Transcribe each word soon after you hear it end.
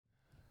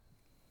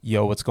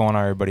Yo, what's going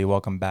on, everybody?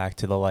 Welcome back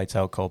to the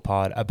Lightsoutco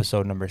pod,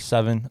 episode number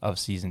 7 of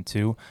season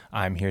 2.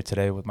 I'm here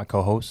today with my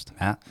co-host,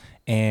 Matt.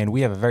 And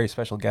we have a very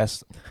special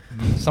guest,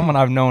 someone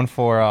I've known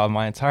for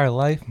my entire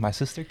life, my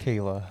sister,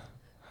 Kayla.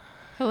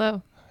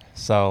 Hello.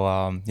 So,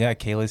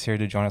 Kayla's here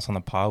to join us on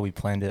the pod. We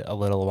planned it a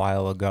little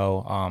while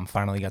ago,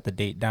 finally got the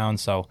date down.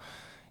 So,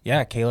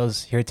 yeah,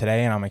 Kayla's here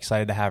today, and I'm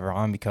excited to have her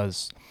on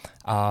because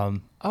I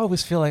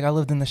always feel like I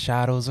lived in the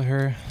shadows of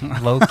her,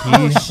 low key.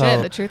 Oh shit,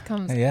 so, the truth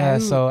comes yeah,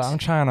 out. so I'm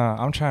trying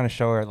to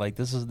show her like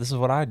this is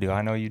what I do.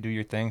 I know you do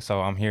your thing, so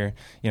I'm here.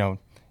 You know,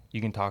 you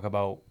can talk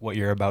about what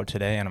you're about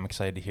today, and I'm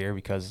excited to hear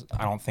because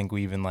I don't think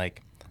we even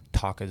like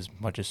talk as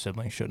much as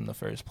siblings should in the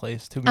first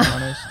place, to be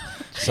honest.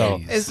 So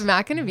Is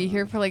Matt going to be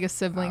here for like a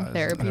sibling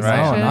therapy no,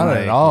 session? not Like,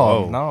 at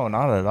all. whoa. No,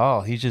 not at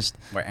all. He's just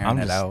We're airing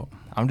it out.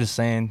 I'm just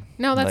saying.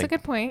 No, that's like, a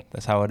good point.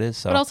 That's how it is.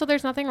 So But also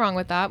there's nothing wrong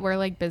with that. We're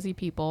like busy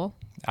people.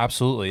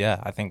 absolutely,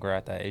 yeah. I think we're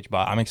at that age,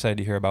 but I'm excited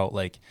to hear about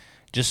like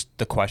just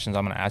the questions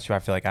I'm going to ask you. I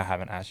feel like I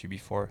haven't asked you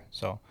before,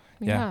 so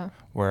yeah.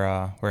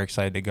 We're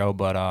excited to go.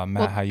 But Matt,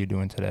 Well, how you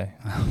doing today?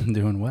 I'm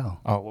doing well.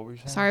 Oh, what were you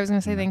saying? Sorry, I was going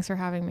to say thanks for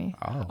having me.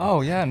 Oh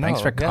yeah, no. Thanks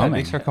for Yeah, coming.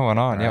 thanks for coming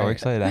on. Yeah, we're Right.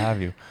 excited to have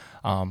you.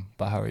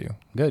 But how are you?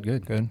 Good.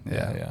 Good.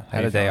 Yeah. Yeah. I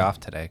had a day off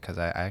today because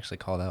I actually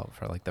called out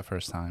for like the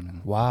first time.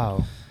 And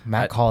Wow,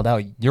 Matt I- called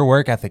out. Your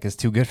work ethic is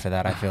too good for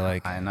that. I feel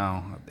like. I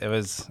know it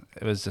was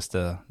just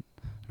a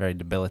very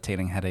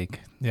debilitating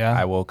headache. Yeah.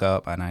 I woke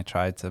up and I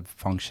tried to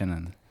function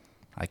and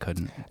I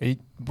couldn't.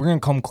 We're gonna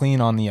come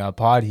clean on the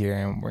pod here,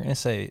 and we're gonna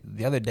say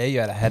the other day you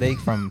had a headache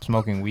from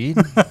smoking weed.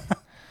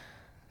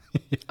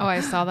 Oh,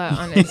 I saw that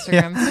on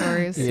Instagram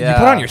stories. Yeah. You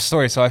put on your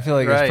story, so I feel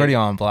like it's Right. pretty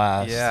on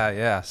blast.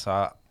 Yeah. So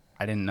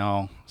I didn't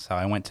know. So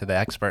I went to the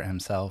expert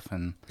himself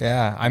and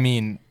Yeah. I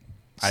mean,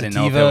 I didn't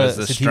know if it was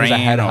the sativa's a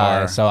head strain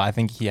high, or- so I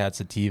think he had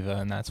sativa,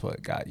 and that's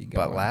what got you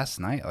going. but last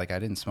night, like I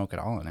didn't smoke at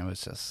all. And it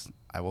was just,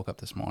 I woke up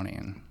this morning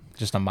and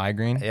just a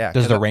migraine. Yeah,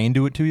 Does 'cause the I- rain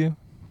do it to you?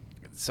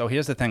 so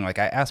here's the thing, like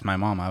I asked my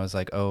mom, I was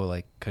like, oh,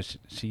 like because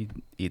she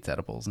eats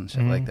edibles and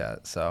shit like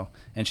that, so,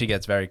 and she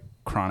gets very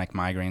chronic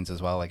migraines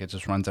as well, like it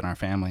just runs in our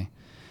family.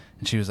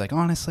 And she was like,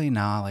 honestly,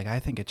 nah, like I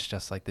think it's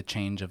just like the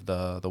change of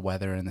the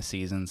weather and the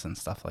seasons and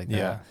stuff like that.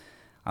 Yeah.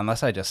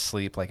 Unless I just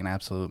sleep like an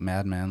absolute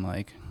madman,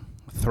 like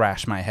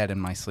thrash my head in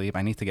my sleep.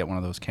 I need to get one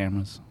of those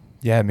cameras.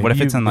 Yeah. Maybe What if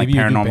it's in like maybe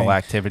you do Paranormal bang-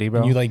 Activity, bro?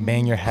 And you like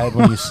bang your head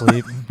when you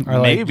sleep, or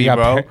like Maybe, you got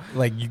bro.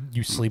 like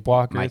you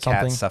sleepwalk or My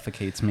something. cat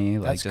suffocates me,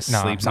 like That's- just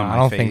no, sleeps no, on my I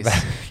don't face. think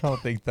that. I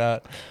don't think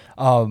that.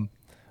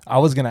 I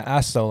was gonna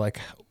ask though, like,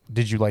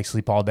 did you like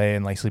sleep all day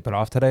and like sleep it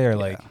off today, or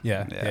like,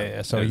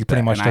 yeah. So It was you pretty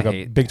bad, much and I took a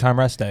hate- big time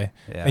rest day,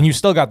 Yeah. and you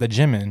still got the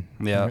gym in.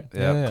 Yeah,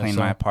 cleaned so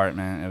my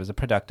apartment. It was a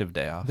productive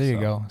day off. There you so.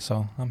 go.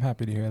 So I'm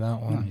happy to hear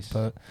that one. Nice.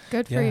 But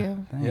Good for Yeah.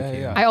 you. Thank Yeah,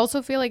 you. yeah. I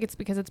also feel like it's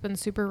because it's been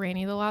super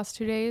rainy the last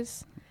 2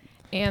 days.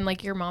 And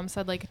like your mom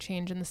said, like a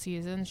change in the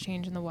seasons,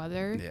 change in the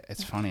weather. Yeah,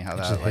 it's funny how It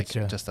that just like hits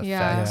ya. just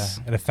Yeah. affects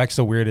it affects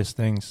the weirdest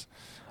things.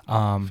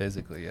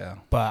 physically. Yeah.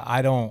 But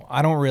I don't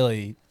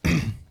really,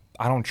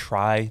 I don't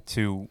try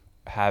to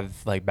have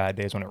like bad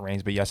days when it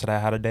rains. But yesterday I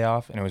had a day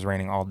off and it was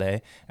raining all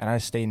day, and I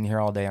stayed in here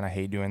all day, and I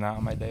hate doing that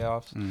on my day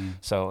offs.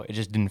 So it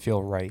just didn't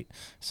feel right.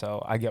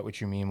 So I get what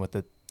you mean with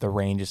the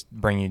rain just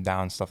bringing you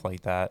down, stuff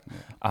like that.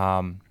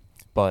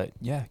 But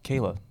yeah,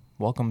 Kayla,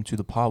 welcome to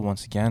the pod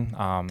once again.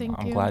 I'm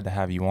you. glad to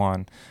have you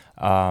on.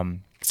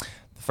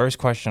 The first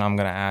question I'm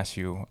going to ask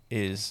you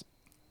is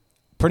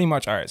pretty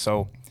much, all right,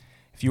 so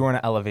if you were in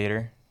an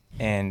elevator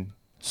and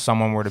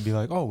someone were to be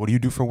like, oh, what do you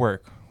do for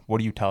work? What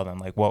do you tell them?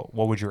 Like, what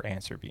would your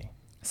answer be?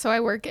 So I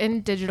work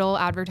in digital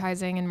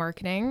advertising and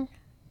marketing,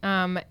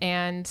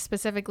 and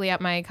specifically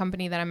at my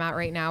company that I'm at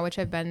right now, which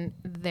I've been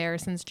there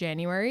since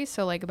January.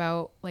 So like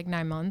about like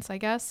 9 months, I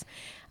guess.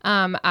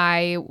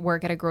 I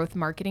work at a growth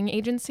marketing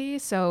agency.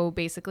 So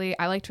basically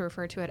I like to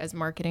refer to it as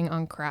marketing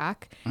on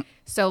crack.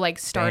 So like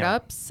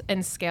startups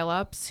and scale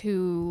ups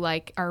who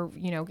like are,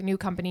 you know, new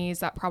companies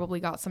that probably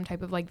got some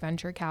type of like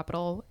venture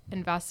capital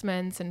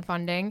investments and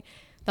funding.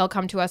 They'll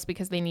come to us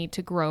because they need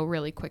to grow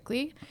really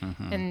quickly.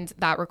 And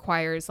that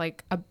requires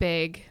like a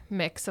big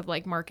mix of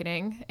like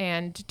marketing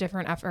and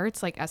different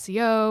efforts like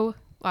SEO,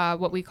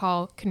 what we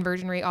call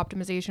conversion rate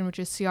optimization, which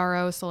is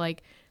CRO. So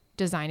like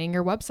designing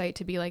your website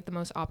to be like the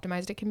most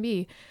optimized it can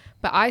be.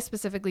 But I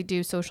specifically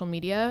do social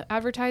media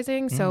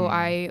advertising. So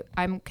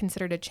I'm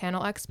considered a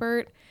channel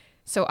expert.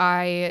 So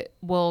I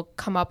will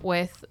come up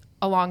with,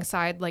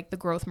 alongside like the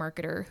growth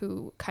marketer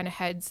who kind of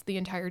heads the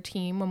entire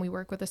team when we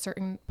work with a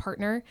certain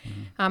partner.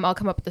 I'll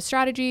come up with the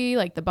strategy,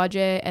 like the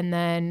budget, and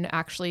then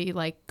actually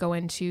like go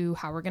into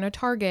how we're going to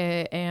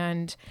target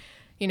and,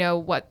 you know,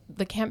 what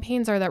the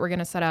campaigns are that we're going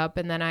to set up.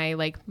 And then I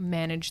like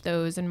manage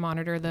those and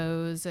monitor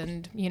those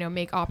and, you know,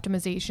 make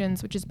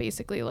optimizations, which is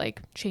basically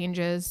like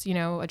changes, you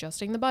know,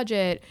 adjusting the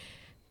budget,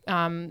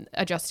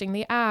 adjusting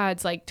the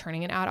ads, like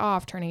turning an ad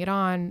off, turning it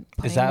on,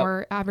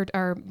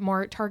 putting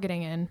more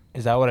targeting in.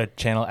 Is that what a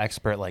channel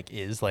expert like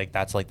is? Like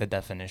that's like the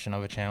definition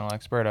of a channel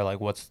expert, or like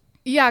what's?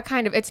 Yeah,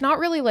 kind of. It's not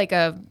really like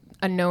a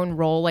a known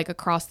role like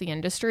across the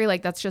industry.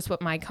 Like that's just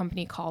what my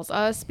company calls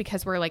us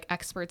because we're like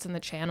experts in the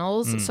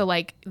channels. So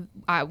like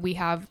we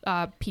have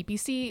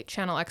PPC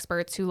channel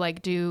experts who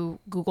like do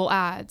Google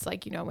ads,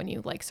 like, you know, when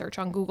you like search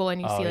on Google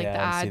and you see like the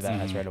ads,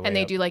 and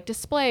they do like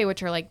display,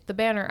 which are like the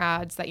banner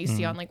ads that you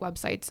see on like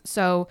websites.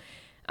 So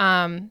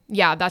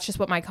yeah, that's just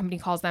what my company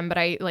calls them. But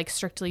I like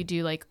strictly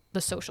do like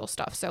the social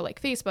stuff. So like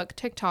Facebook,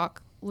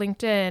 TikTok,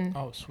 LinkedIn.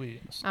 Oh,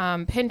 sweet.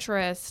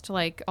 Pinterest,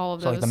 like all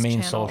of So those like the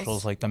main channels.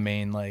 socials, like the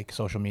main like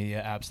social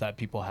media apps that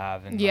people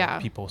have and Yeah.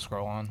 like, people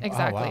scroll on.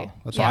 Exactly. Oh, wow.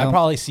 That's So why I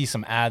probably see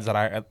some ads that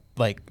I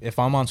like. If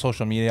I'm on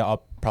social media,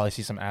 I'll probably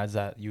see some ads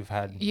that you've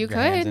had. You your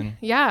hands could. in.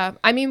 Yeah.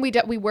 I mean,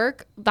 we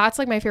work. That's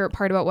like my favorite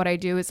part about what I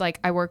do is like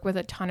I work with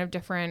a ton of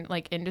different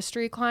like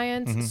industry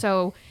clients.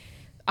 So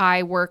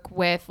I work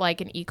with like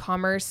an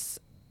e-commerce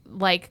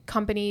like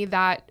company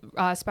that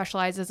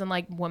specializes in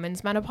like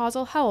women's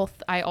menopausal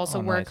health. I also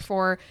work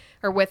for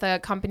or with a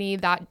company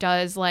that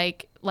does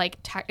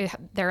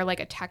they're like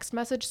a text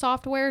message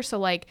software. So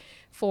like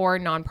for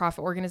nonprofit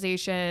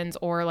organizations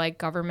or like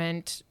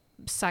government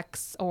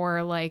sex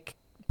or like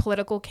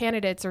political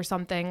candidates or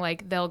something,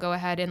 like they'll go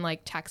ahead and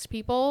like text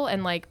people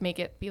and like make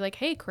it be like,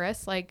 hey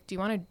Chris, like do you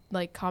want to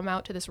like come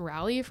out to this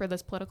rally for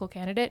this political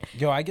candidate?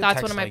 Yo, I get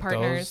that's texts one of my like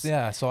partners. those.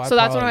 Yeah, so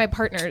that's one of my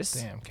partners.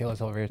 Damn, Kayla's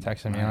over here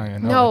texting me. I don't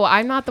even know. No,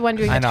 I'm not the one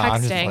doing the I know,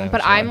 I'm just texting, playing but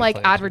with you. I'm I'm like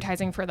just playing with you.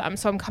 advertising for them.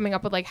 So I'm coming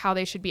up with like how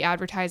they should be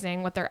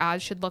advertising, what their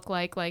ads should look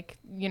like,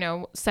 you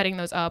know, setting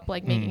those up,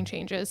 like making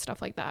changes,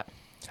 stuff like that.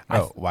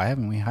 Oh, why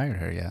haven't we hired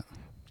her yet?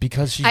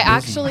 Because she's I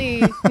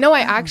busy.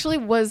 actually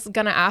was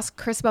going to ask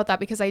Chris about that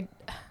because I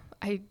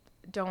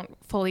don't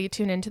fully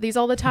tune into these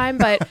all the time,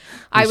 but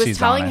I was she's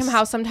telling honest. him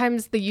how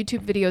sometimes the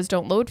YouTube videos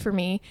don't load for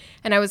me.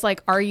 And I was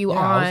like, are you Yeah,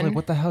 on? I was like,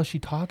 what the hell is she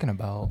talking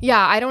about? Yeah,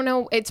 I don't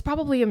know. It's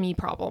probably a me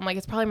problem. Like,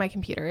 it's probably my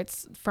computer.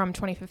 It's from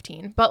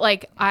 2015. But,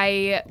 like,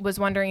 I was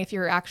wondering if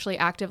you're actually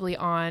actively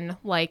on,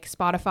 like,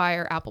 Spotify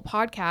or Apple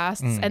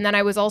Podcasts. And then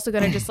I was also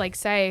going to just, like,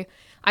 say,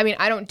 I mean,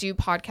 I don't do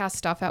podcast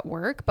stuff at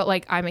work, but,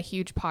 like, I'm a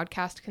huge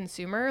podcast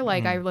consumer.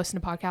 Like, I listen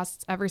to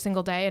podcasts every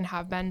single day and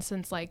have been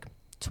since, like,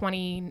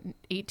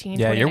 2018,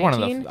 Yeah, you're one of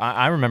 2019. the.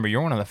 I remember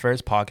you're one of the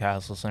first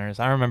podcast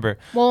listeners. I remember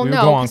Well, we would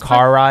no, go on 'cause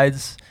car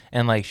rides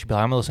and like she'd be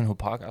like, "I'm gonna listen to a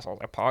podcast." I was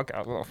like,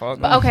 "Podcast? What the fuck?"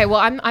 But, okay, well,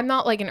 I'm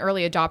not like an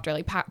early adopter.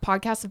 Like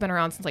podcasts have been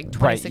around since like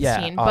 2016,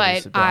 Right, yeah, but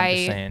obviously, I'm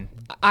just saying,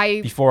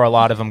 I before a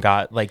lot of them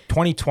got like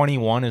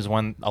 2021 is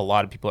when a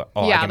lot of people are,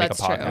 I Yeah, can make a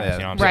that's true. podcast. Yeah. You know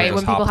what I'm right saying?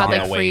 when just people hop had on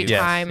like a free wave. Yes,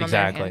 time on their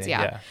exactly, hands.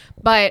 Yeah. yeah.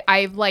 But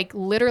I've like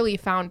literally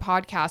found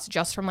podcasts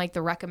just from like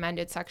the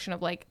recommended section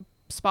of like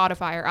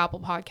Spotify or Apple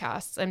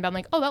Podcasts and been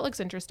like, oh, that looks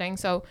interesting.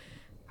 So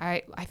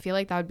I feel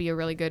like that would be a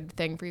really good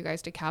thing for you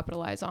guys to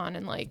capitalize on.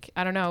 And like,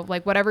 I don't know,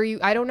 like whatever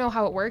I don't know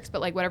how it works, but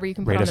like whatever you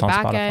can put Rate on us the on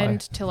back Spotify. end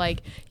to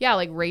like, yeah,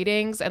 like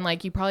ratings and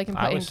like you probably can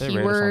I put in would say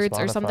rate us on keywords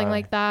or something Spotify.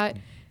 like that.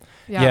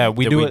 Yeah,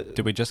 we do it.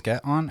 Did we just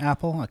get on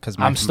Apple? Because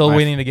I'm still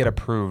waiting to get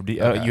approved. I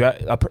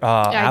did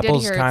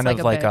Apple's hear kind it's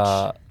of like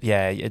like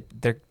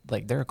a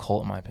they're a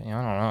cult in my opinion.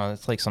 I don't know.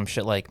 It's like some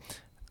shit like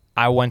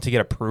I went to get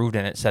approved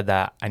and it said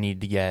that I need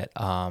to get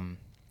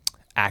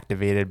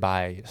activated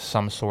by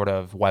some sort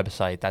of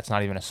website that's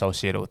not even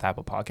associated with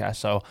Apple Podcasts.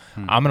 So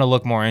I'm gonna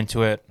look more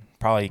into it.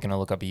 Probably gonna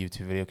look up a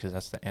YouTube video because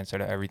that's the answer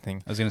to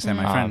everything. I was gonna say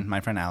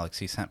my friend Alex,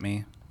 he sent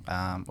me.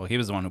 Well, he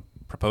was the one who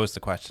proposed the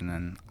question,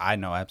 and I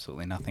know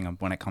absolutely nothing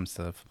when it comes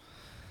to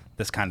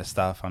this kind of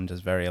stuff. I'm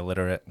just very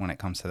illiterate when it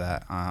comes to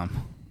that.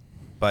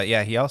 But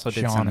yeah, he also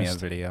did send me a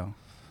video.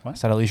 What?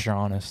 Said at least you're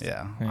honest.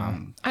 Yeah.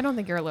 I don't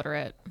think you're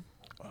illiterate.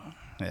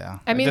 Yeah.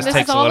 I mean, it just this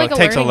takes is all a little, like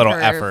a takes a learning little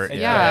curve. effort.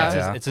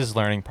 Yeah. It's his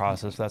learning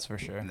process, that's for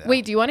sure. Yeah.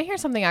 Wait, do you want to hear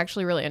something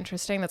actually really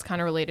interesting that's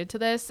kind of related to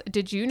this?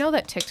 Did you know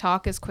that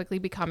TikTok is quickly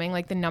becoming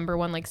like the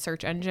 #1 like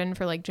search engine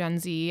for like Gen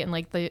Z and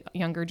like the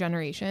younger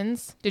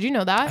generations? Did you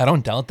know that? I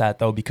don't doubt that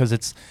though, because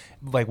it's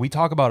like we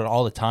talk about it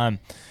all the time.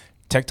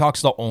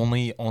 TikTok's the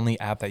only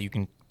app that you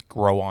can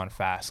grow on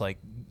fast. Like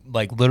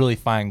literally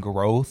find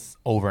growth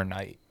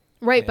overnight.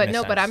 Right, in but a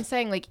no, but sense. I'm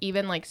saying like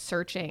even like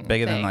searching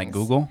Bigger than like things.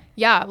 Google?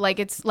 Yeah, like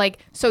it's like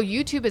so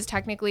YouTube is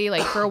technically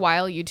like for a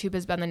while YouTube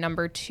has been the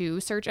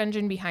 #2 search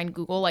engine behind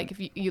Google. Like if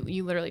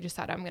you literally just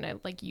said I'm gonna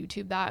like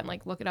YouTube that and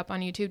like look it up on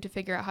YouTube to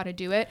figure out how to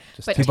do it.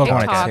 But people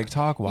TikTok, going to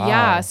TikTok? Wow.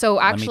 Yeah, so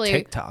Let me actually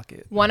TikTok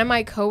it. one of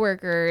my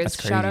coworkers,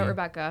 That's shout out crazy.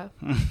 Rebecca,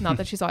 not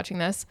that she's watching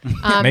this.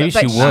 Maybe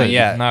but she would.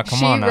 Yeah. No, come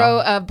she on now.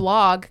 wrote a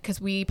blog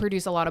because we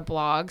produce a lot of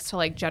blogs to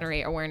like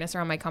generate awareness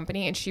around my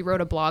company, and she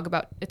wrote a blog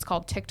about it's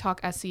called TikTok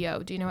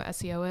SEO. Do you know what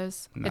SEO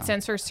is? No. It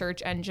stands for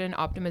search engine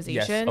optimization.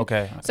 Yes,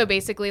 okay. So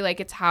basically, like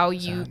it's how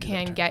you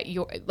can get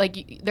your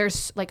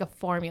there's like a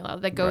formula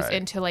that goes Right.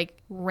 into like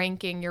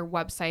ranking your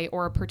website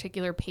or a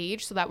particular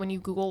page, so that when you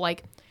Google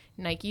like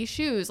Nike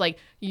shoes, like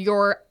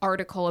your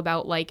article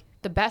about like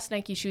the best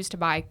Nike shoes to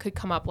buy could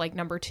come up like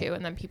 #2,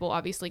 and then people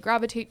obviously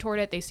gravitate toward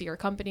it. They see your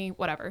company,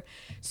 whatever.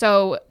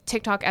 So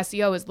TikTok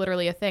SEO is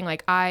literally a thing.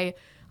 Like I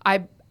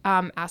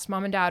asked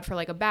mom and dad for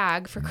like a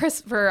bag for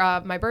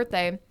my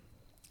birthday,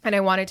 and I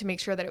wanted to make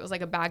sure that it was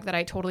like a bag that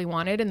I totally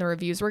wanted and the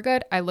reviews were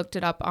good, I looked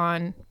it up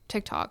on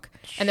TikTok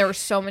and there were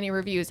so many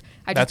reviews.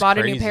 I just bought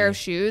a new pair of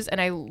shoes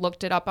and I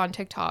looked it up on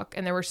TikTok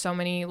and there were so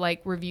many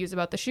like reviews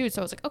about the shoes.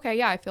 So I was like, okay,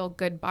 yeah, I feel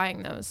good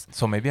buying those.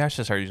 So maybe I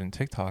should start using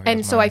TikTok.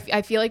 And so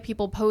I feel like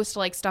people post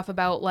like stuff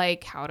about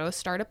like how to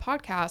start a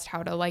podcast,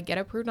 how to like get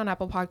approved on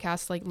Apple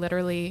Podcasts, like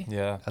literally.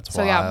 Yeah. That's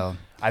so, wild.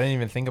 Yeah. I didn't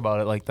even think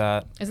about it like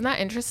that. Isn't that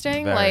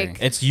interesting? Very.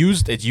 Like It's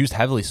used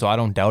heavily, so I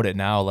don't doubt it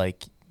now.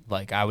 Like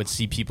I would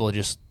see people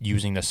just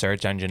using the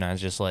search engine as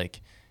just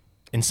like,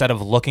 instead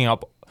of looking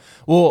up.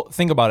 Well,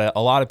 think about it.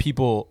 A lot of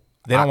people,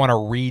 they don't want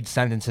to read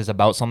sentences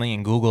about something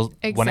in Google.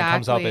 Exactly. When it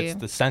comes up, it's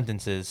the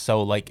sentences.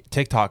 So like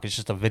TikTok is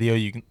just a video.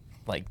 You can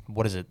like,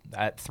 what is it,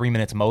 at 3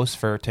 minutes most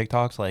for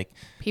TikToks? Like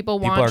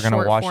people are going to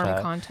watch form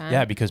that content.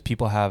 Yeah, because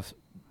people have,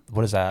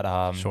 what is that?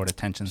 Short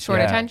attention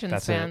attention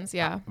spans.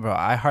 Yeah. Bro,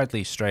 I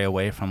hardly stray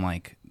away from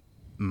like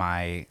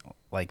my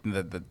like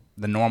the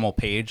normal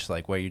page,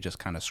 like where you just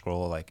kind of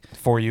scroll like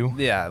For You.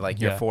 Yeah, like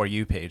your For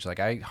You page. Like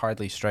I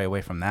hardly stray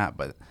away from that,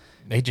 but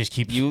They just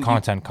keep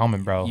content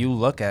coming, bro. You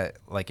look at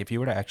like, if you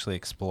were to actually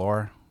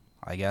explore,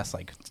 I guess,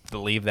 like to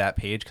leave that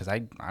page, because I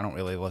don't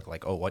really look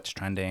like, oh, what's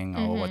trending,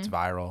 oh, what's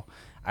viral.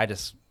 I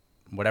just,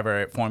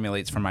 whatever it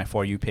formulates from my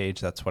For You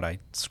page, that's what I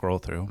scroll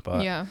through.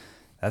 But yeah,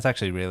 that's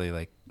actually really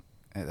like,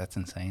 that's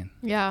insane.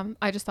 Yeah,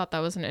 I just thought that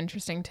was an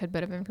interesting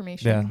tidbit of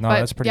information. Yeah, no,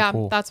 that's pretty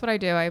cool. Yeah, that's what I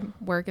do. I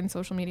work in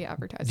social media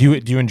advertising.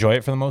 Do you enjoy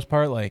it for the most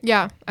part? Like,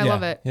 yeah, I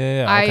love it.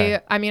 Yeah. Okay.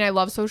 I mean, I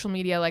love social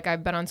media. Like,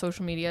 I've been on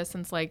social media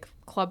since like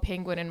Club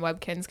Penguin and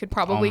Webkins could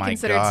probably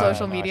consider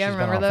social media.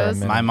 Remember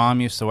those? My mom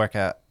used to work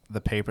at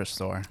the paper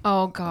store.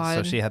 Oh God!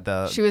 So she had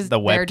she was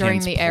the there during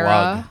the plug.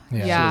 era.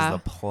 Yeah. She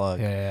was the plug.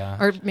 Yeah.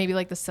 Or maybe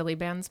like the Silly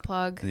Bands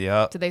plug.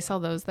 Yep. Did they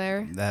sell those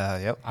there?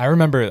 Yep. I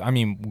remember. I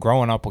mean,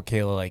 growing up with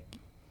Kayla, like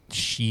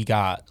she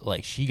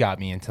got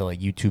me into like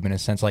YouTube in a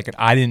sense. Like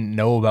I didn't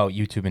know about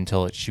YouTube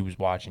until she was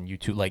watching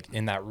YouTube, like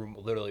in that room,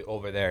 literally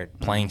over there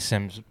playing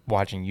Sims,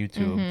 watching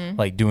YouTube,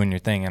 like doing your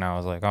thing, and I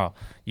was like, oh,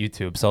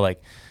 YouTube. So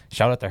like,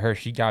 shout out to her.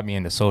 She got me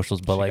into socials,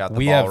 but like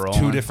we have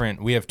two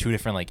different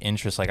like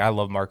interests. Like I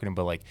love marketing,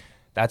 but like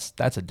that's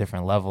a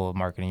different level of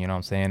marketing. You know what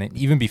I'm saying? And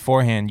even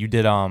beforehand, you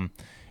did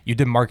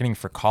marketing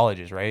for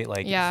colleges, right?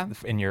 Like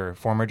in your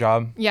former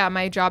job? Yeah,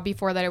 my job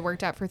before that I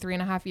worked at for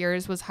 3.5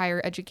 years was higher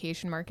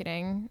education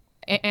marketing.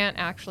 Aunt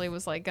actually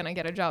was like gonna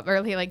get a job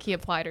early, like he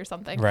applied or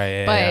something.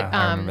 Right. But yeah,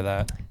 I remember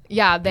that.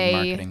 Yeah, they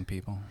marketing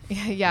people.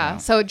 Yeah.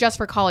 So just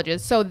for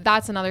colleges. So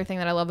that's another thing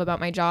that I love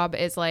about my job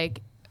is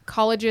like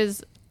college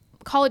is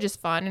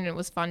fun, and it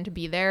was fun to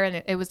be there,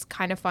 and it was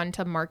kind of fun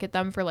to market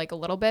them for like a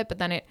little bit, but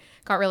then it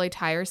got really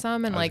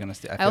tiresome, and I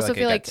also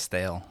feel like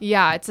stale.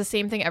 Yeah, it's the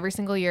same thing every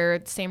single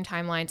year, same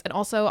timelines, and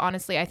also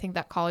honestly, I think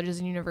that colleges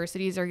and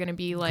universities are going to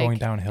be like going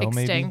downhill,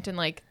 extinct in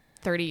like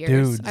 30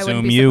 years. Dude, I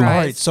wouldn't be surprised. All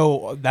right,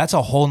 so that's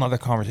a whole nother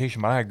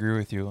conversation, but I agree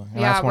with you. And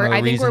yeah,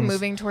 I think we're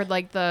moving toward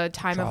like the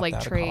time of like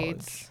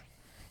trades.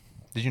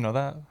 Did you know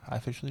that I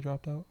officially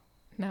dropped out?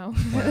 No,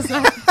 is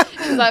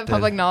that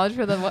public knowledge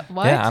for the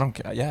what? Yeah, I don't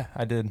care. Yeah,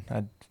 I did.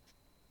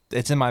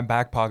 It's in my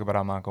back pocket, but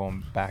I'm not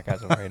going back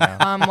as of right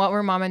now. What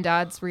were mom and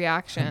dad's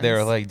reactions? They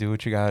were like, "Do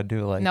what you gotta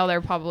do." Like, no, they're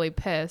probably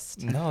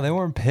pissed. No, they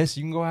weren't pissed.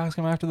 You can go ask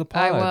them after the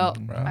pod.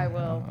 I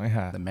will. Oh,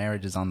 yeah. The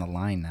marriage is on the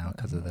line now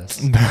because of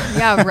this.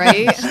 Yeah,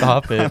 right.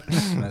 Stop it.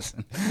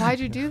 Why'd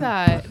you do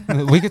that?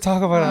 We could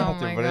talk about it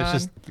after, but it's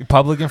just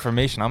public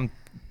information. I'm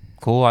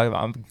cool.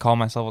 I'm calling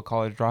myself a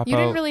college dropout. You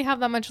didn't really have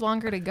that much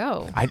longer to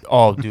go.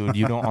 Dude,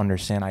 you don't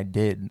understand. I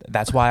did.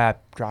 That's why I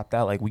dropped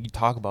out. Like we could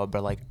talk about it,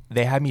 but like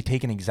they had me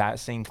take an exact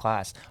same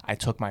class I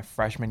took my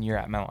freshman year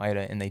at Mount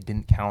Ida, and they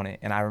didn't count it.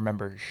 And I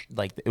remember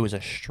like it was a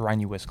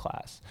strenuous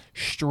class.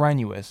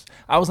 Strenuous.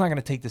 I was not going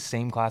to take the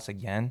same class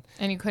again.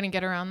 And you couldn't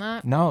get around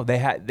that? No,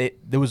 there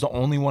was the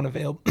only one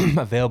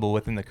available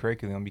within the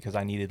curriculum because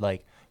I needed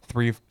like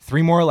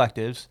three more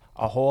electives,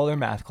 a whole other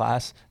math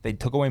class. They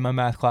took away my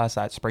math class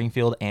at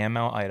Springfield and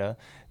Mount Ida.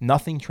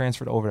 Nothing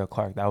transferred over to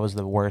Clark. That was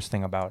the worst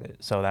thing about it.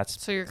 So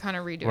you're kind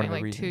of redoing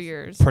like reasons. 2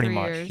 years, pretty 3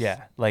 much. Years.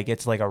 Yeah, like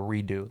it's like a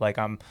redo. Like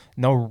I'm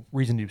no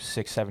reason to do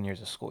 6-7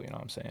 years of school. You know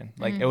what I'm saying?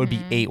 Like it would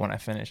be 8 when I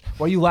finish.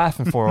 What are you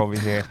laughing for over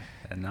here?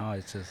 No,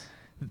 it's just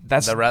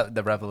that's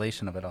the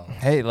revelation of it all.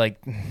 Hey,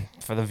 like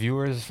for the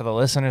viewers, for the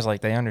listeners,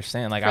 like they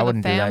understand. Like I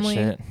wouldn't do that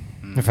shit.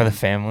 For the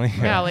family.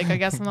 Yeah, like I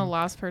guess I'm the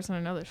last person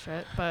to know this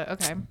shit, but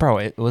okay. Bro,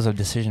 it was a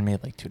decision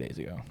made like 2 days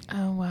ago.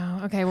 Oh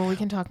wow. Okay, well we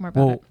can talk more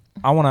about it.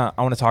 I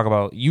wanna talk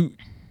about your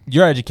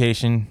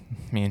education.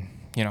 I mean,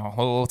 you know,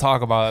 we'll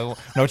talk about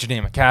Notre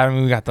Dame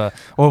Academy. We got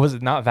what was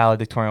it? Not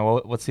valedictorian.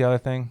 What's the other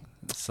thing?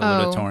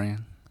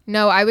 Salutatorian.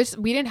 No,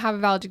 we didn't have a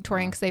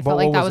valedictorian because they felt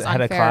like that was unfair.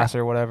 Head of class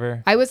or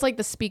whatever. I was like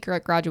the speaker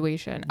at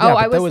graduation. Yeah,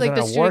 I was like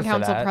the student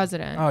council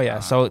president. Oh yeah,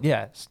 so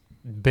yeah,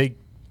 big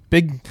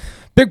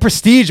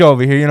prestige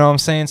over here. You know what I'm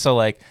saying? So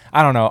like,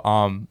 I don't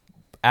know.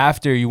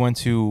 After you went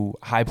to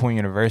High Point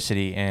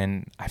University,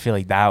 and I feel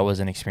like that was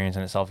an experience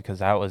in itself because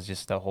that was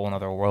just a whole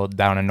other world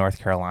down in North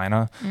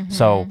Carolina.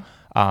 So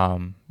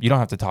you don't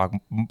have to talk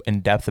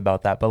in depth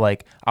about that, but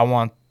like I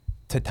want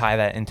to tie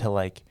that into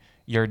like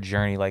your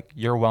journey, like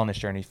your wellness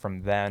journey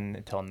from then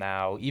until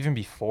now, even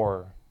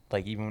before,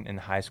 like even in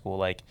high school,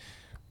 like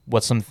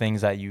what's some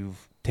things that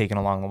you've taken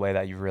along the way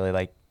that you really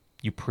like,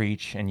 you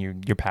preach and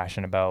you're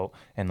passionate about,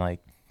 and like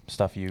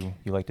stuff you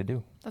like to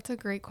do? That's a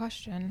great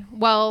question.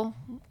 Well,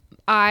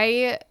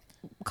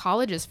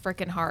 college is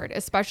freaking hard,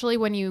 especially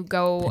when you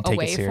go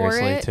away for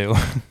it. Too.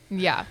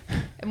 Yeah.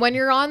 When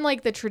you're on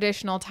like the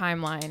traditional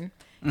timeline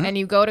and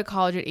you go to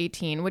college at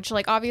 18, which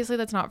like obviously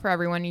that's not for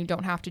everyone. You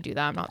don't have to do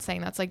that. I'm not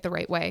saying that's like the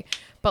right way,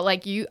 but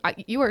like you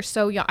are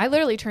so young. I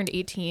literally turned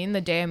 18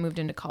 the day I moved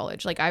into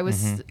college. Like I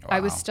was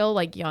still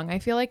like young, I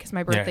feel like, because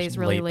my birthday is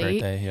really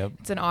late. Birthday, yep.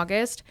 It's in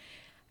August.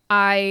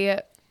 I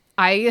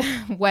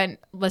went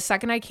the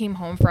second I came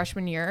home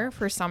freshman year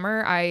for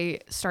summer, I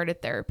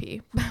started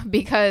therapy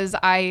because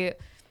I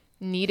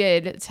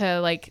needed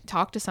to like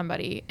talk to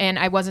somebody, and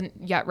I wasn't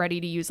yet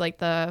ready to use like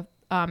the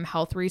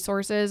health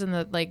resources and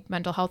the like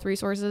mental health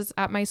resources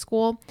at my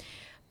school.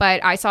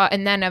 But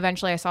and then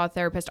eventually I saw a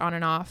therapist on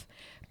and off.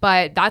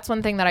 But that's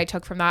one thing that I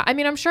took from that. I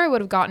mean, I'm sure I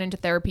would have gotten into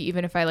therapy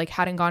even if I like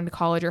hadn't gone to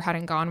college or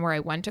hadn't gone where I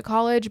went to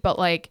college. But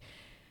like,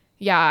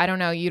 yeah, I don't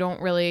know. You don't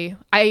really,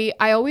 I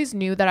always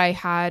knew that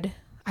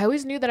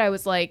I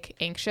was like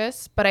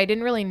anxious, but I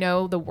didn't really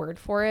know the word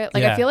for it.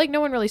 Like, I feel like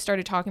no one really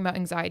started talking about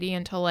anxiety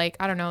until like,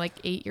 I don't know, like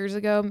 8 years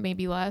ago,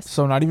 maybe less.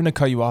 So not even to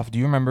cut you off, do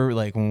you remember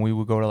like when we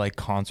would go to like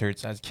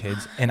concerts as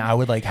kids and I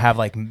would like have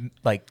like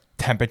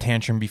temper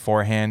tantrum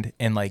beforehand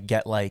and like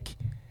get like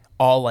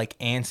all like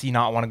antsy,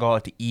 not want to go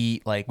out to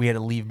eat. Like we had to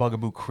leave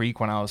Bugaboo Creek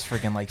when I was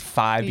freaking like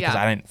 5 because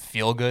I didn't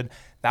feel good.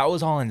 That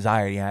was all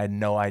anxiety. I had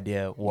no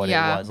idea what it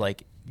was.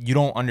 Like, you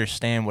don't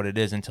understand what it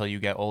is until you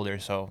get older.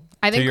 So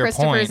I think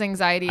Christopher's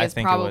anxiety is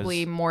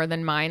probably more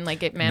than mine.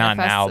 Like it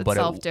manifests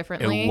itself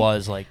differently. It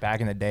was like back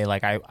in the day,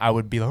 like I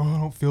would be like, oh, I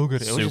don't feel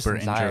good. It was super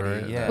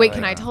anxiety. Yeah, wait,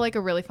 can I tell like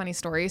a really funny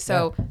story?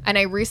 So, and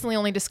I recently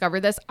only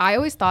discovered this. I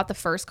always thought the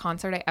first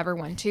concert I ever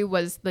went to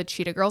was the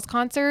Cheetah Girls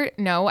concert.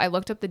 No, I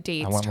looked up the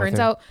dates. Turns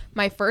out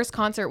my first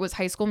concert was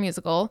High School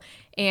Musical,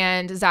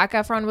 and Zac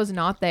Efron was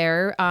not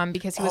there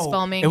because he was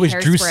filming. It was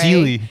Hairspray. Drew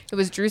Seeley. It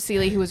was Drew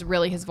Seeley, who was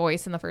really his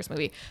voice in the first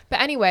movie. But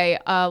anyway,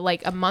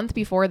 like a month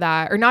before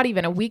that, or not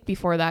even a week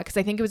before that, because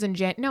I think it was in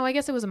no, I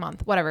guess it was a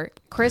month, whatever.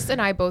 Chris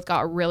and I both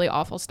got a really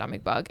awful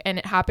stomach bug, and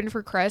it happened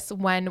for Chris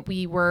when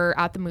we were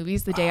at the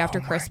movies the day after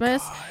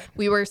Christmas. God.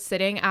 We were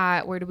sitting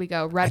at, where did we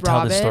go? Red Robin. I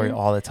tell this story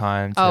all the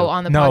time. Too. Oh,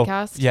 on the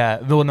podcast? Yeah.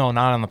 Well, no,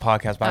 not on the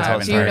podcast, but I tell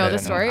the story. Do you know the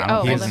story?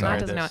 Oh, well, then Matt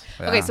doesn't know.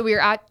 Yeah. Okay, so we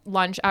were at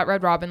lunch at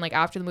Red Robin, like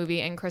after the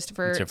movie, and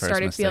Christopher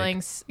started feeling,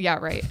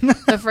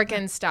 the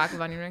freaking stack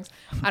of onion rings.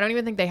 I don't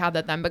even think they had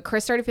that then, but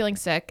Chris started feeling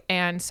sick,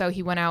 and so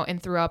he went out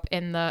and threw up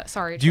in the,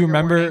 Do you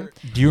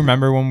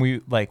remember when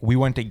we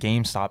went to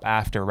GameStop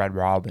after Red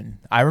Robin?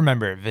 I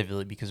remember it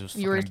vividly because it was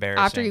fucking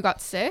embarrassing. After you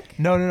got sick?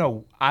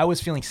 No. I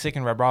was feeling sick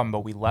in Red Robin,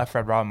 but we left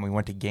Red Robin. We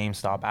went to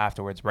GameStop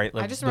afterwards, right?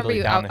 Like, I just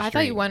remember I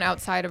thought you went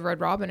outside of Red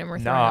Robin and were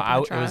throwing up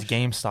in the trash. It was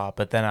GameStop,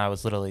 but then I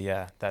was literally,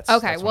 that's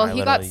okay. Well,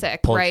 he got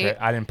sick, right?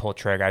 I didn't pull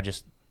trigger.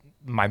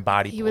 My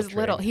body. He was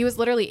little. He was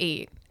literally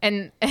 8.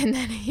 And then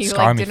he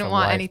like didn't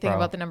want anything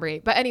about the number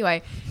 8. But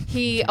anyway,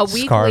 a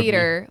week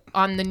later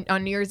on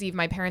New Year's Eve,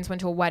 my parents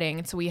went to a wedding,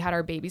 and so we had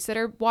our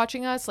babysitter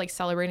watching us, like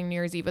celebrating New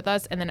Year's Eve with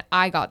us. And then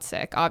I got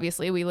sick.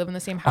 Obviously, we live in the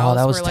same house. Oh,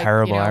 that was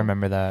terrible. I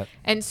remember that.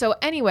 And so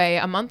anyway,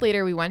 a month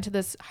later, we went to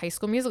this High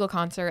School Musical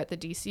concert at the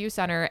DCU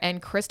Center,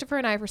 and Christopher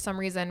and I, for some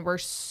reason, were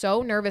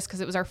so nervous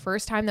because it was our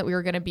first time that we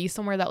were going to be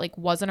somewhere that like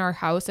wasn't our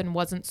house and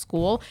wasn't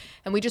school,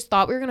 and we just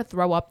thought we were going to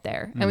throw up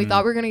there, and we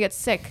thought we were going to get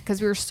sick because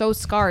we were so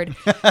scarred.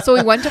 So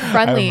we went to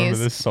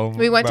Friendly's.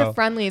 We went to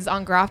Friendly's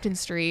on Grafton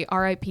Street,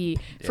 RIP,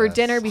 for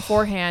dinner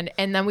beforehand,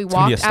 and then we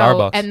walked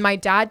out, and my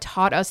dad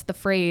taught us the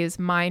phrase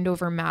mind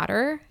over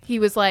matter. He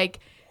was like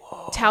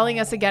telling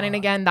us again and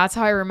again. That's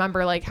how I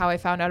remember like how I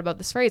found out about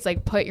this phrase,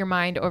 like put your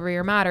mind over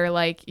your matter,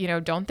 like, you know,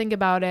 don't think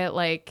about it,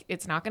 like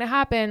it's not going to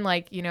happen,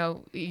 like, you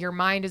know, your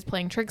mind is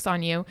playing tricks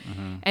on you.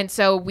 And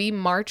so we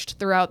marched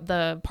throughout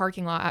the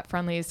parking lot at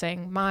Friendly's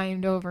saying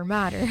mind over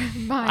matter.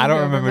 I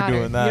don't remember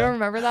doing that. You don't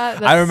remember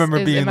that? I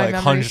remember being like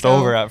hunched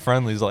over at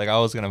Friendly's like I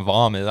was gonna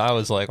vomit. I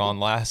was like on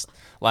last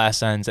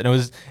ends, and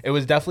it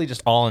was definitely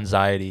just all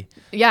anxiety.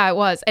 Yeah, it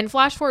was. And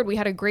flash forward, we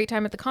had a great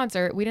time at the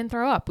concert. We didn't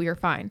throw up. We were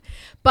fine.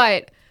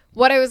 But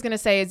what I was going to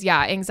say is,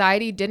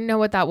 anxiety, didn't know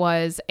what that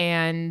was.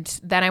 And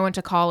then I went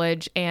to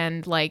college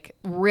and like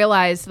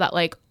realized that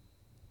like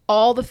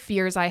all the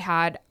fears I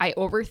had, I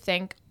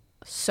overthink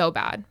so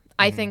bad.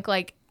 I think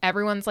like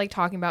everyone's like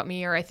talking about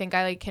me, or I think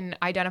I like can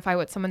identify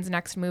what someone's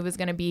next move is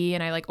going to be,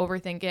 and I like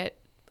overthink it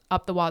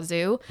up the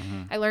wazoo.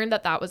 I learned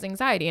that was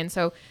anxiety. And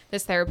so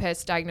this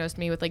therapist diagnosed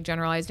me with like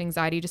generalized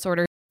anxiety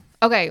disorder.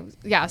 Okay,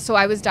 yeah, so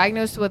I was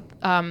diagnosed with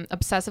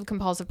obsessive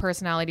compulsive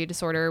personality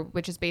disorder,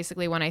 which is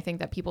basically when I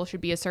think that people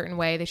should be a certain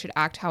way, they should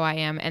act how I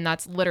am, and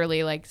that's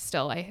literally like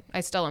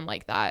I still am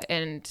like that,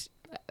 and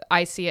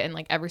I see it in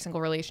like every single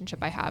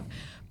relationship I have.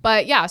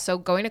 But yeah, so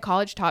going to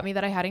college taught me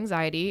that I had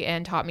anxiety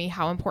and taught me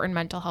how important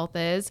mental health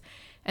is.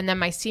 And then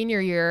my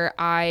senior year,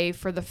 I,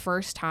 for the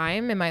first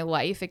time in my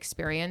life,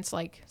 experienced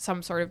like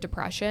some sort of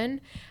depression.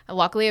 And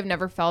luckily, I've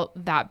never felt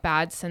that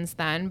bad since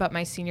then. But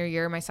my senior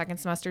year, my second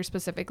semester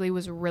specifically,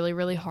 was really,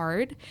 really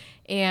hard.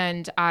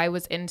 And I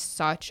was in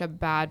such a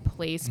bad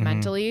place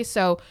mentally.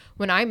 So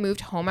when I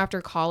moved home after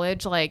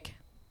college, like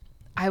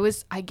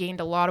I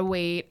gained a lot of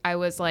weight. I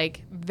was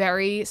like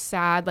very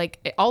sad.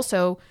 Like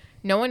also,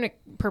 no one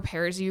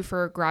prepares you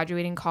for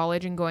graduating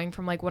college and going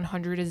from like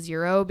 100 to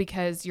 0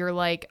 because you're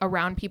like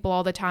around people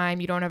all the time.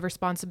 You don't have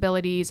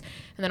responsibilities.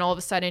 And then all of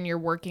a sudden you're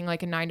working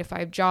like a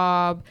 9-to-5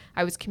 job.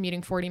 I was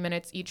commuting 40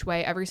 minutes each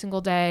way every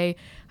single day.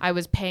 I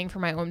was paying for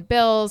my own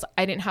bills.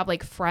 I didn't have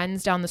like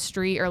friends down the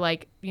street or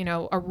like, you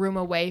know, a room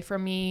away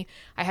from me.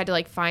 I had to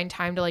like find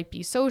time to like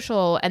be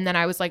social. And then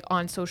I was like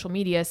on social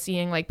media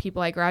seeing like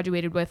people I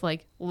graduated with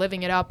like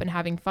living it up and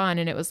having fun.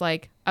 And it was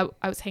like, I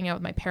was hanging out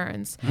with my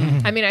parents.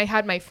 I mean, I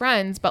had my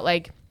friends, but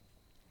like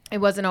it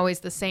wasn't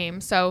always the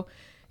same. So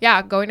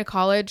yeah, going to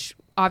college,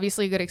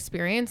 obviously a good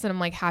experience. And I'm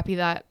like happy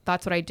that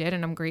that's what I did.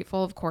 And I'm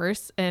grateful, of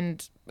course.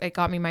 And it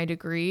got me my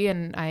degree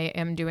and I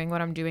am doing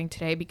what I'm doing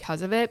today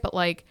because of it. But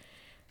like,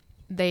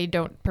 they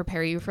don't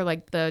prepare you for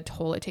like the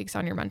toll it takes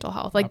on your mental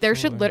health. Like there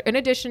should, in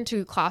addition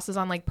to classes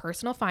on like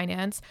personal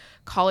finance,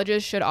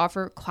 colleges should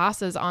offer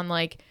classes on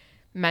like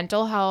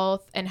mental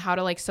health and how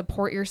to like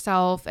support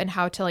yourself and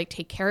how to like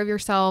take care of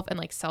yourself and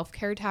like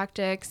self-care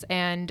tactics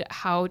and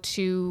how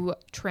to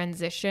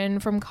transition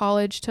from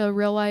college to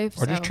real life.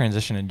 Or just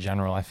transition in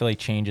general. I feel like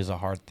change is a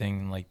hard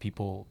thing. Like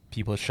people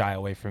shy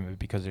away from it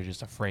because they're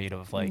just afraid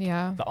of like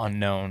the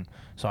unknown.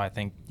 So I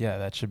think,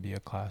 that should be a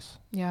class.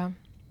 Yeah.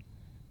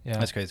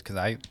 That's crazy because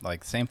I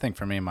like same thing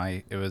for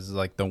me. It was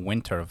like the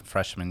winter of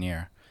freshman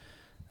year.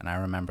 And I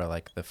remember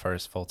like the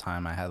first full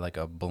time I had like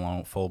a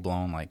full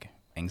blown like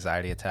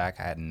anxiety attack.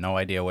 I had no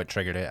idea what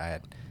triggered it. I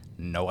had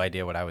no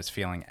idea what I was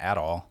feeling at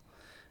all.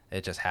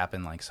 It just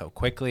happened like so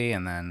quickly.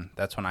 And then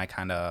that's when I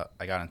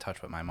got in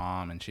touch with my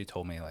mom and she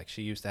told me like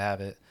she used to have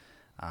it.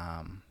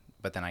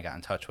 But then I got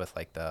in touch with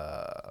like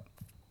the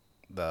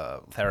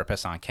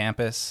therapist on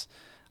campus.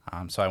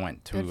 So I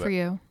went to, good for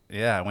you.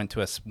 Yeah, I went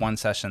to one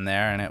session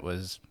there and it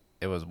was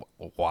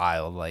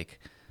wild. Like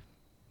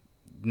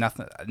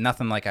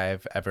nothing like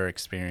I've ever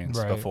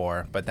experienced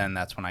before. But then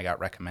that's when I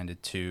got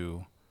recommended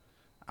to,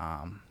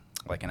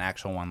 like an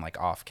actual one, like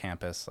off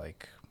campus,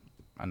 like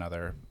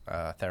another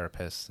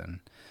therapist. And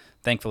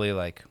thankfully,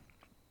 like,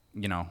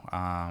 you know,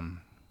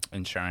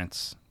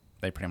 insurance,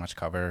 they pretty much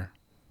cover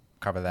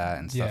that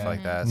and stuff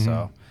like that.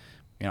 So,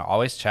 you know,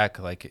 always check,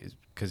 like,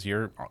 because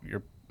you're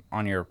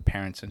on your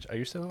parents. Are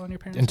you still on your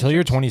parents? Until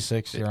you're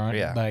 26, you're on.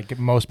 Yeah. Like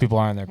most people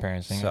are on their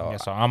parents thing. So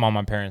I'm on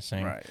my parents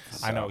thing. Right.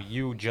 So. I know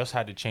you just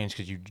had to change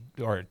because you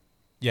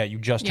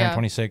just turned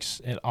 26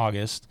 in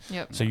August.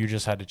 Yep. So you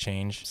just had to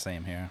change.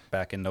 Same here.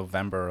 Back in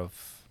November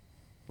of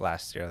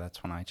last year,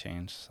 that's when I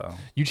changed. So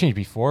you changed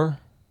before,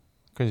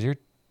 because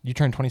you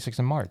turned 26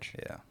 in March.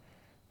 Yeah.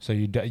 So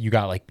you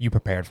got like you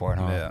prepared for it,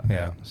 huh?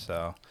 Yeah.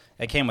 So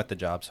it came with the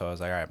job. So I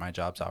was like, all right, my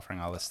job's offering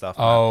all this stuff.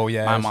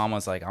 My mom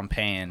was like, I'm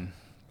paying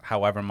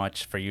however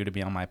much for you to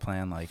be on my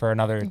plan, like for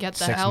another get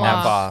 6 months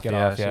off. Get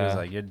off. She was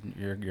like,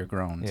 you're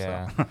grown.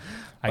 Yeah. So.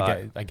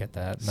 I get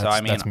that. So I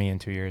mean, that's me in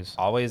 2 years.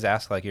 Always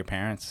ask like your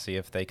parents, see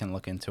if they can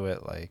look into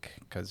it, like,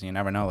 because you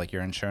never know, like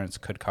your insurance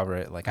could cover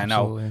it. Like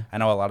Absolutely. I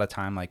know a lot of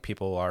time like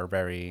people are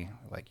very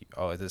like,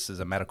 oh, this is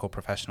a medical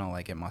professional,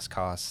 like it must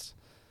cost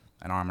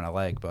an arm and a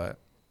leg, but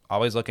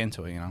always look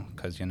into it, you know,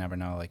 because you never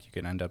know, like you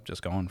could end up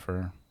just going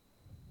for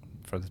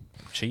the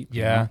cheap.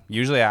 Yeah. You know?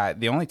 Usually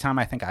the only time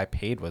I think I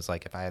paid was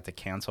like if I had to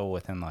cancel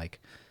within like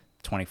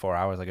 24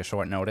 hours, like a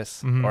short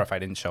notice, or if I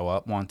didn't show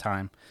up one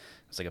time,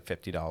 it was like a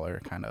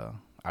 $50 kind of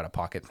out of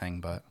pocket thing.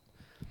 But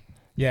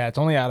yeah, it's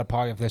only out of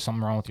pocket if there's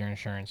something wrong with your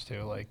insurance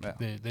too. Like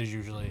there's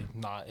usually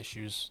not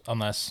issues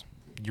unless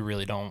you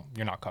really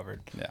you're not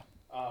covered. Yeah.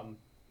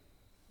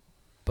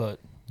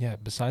 But yeah,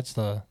 besides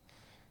the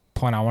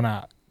point, I want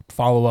to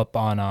follow up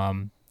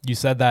on, you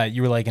said that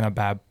you were like in a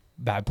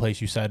bad place,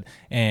 you said,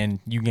 and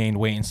you gained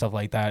weight and stuff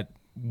like that.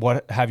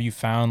 What have you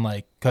found,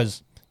 like,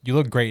 because you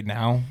look great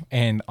now,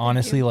 and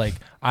honestly, like,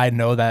 I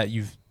know that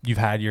you've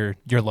had your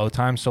low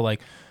time, so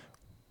like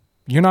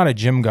you're not a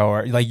gym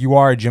goer, like you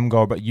are a gym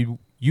goer, but you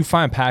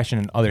find passion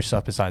in other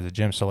stuff besides the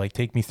gym. So like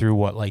take me through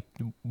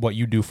what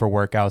you do for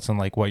workouts and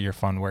like what your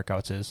fun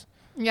workouts is.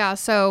 Yeah.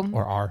 So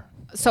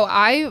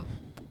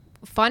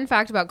fun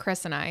fact about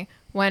Chris and I,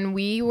 when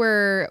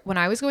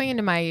I was going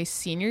into my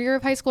senior year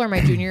of high school or my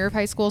junior year of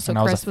high school, so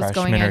Chris was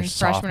going in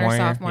freshman or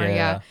sophomore.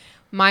 Yeah.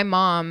 My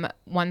mom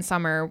one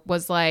summer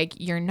was like,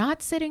 you're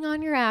not sitting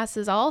on your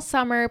asses all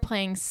summer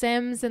playing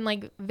Sims and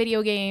like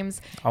video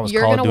games.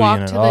 You're going to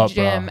walk to the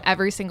gym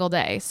every single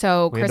day.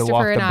 So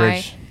Christopher and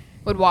I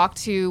would walk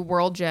to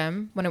World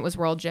Gym when it was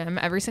World Gym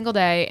every single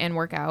day and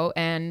work out.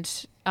 And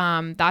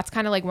that's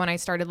kind of like when I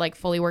started like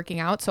fully working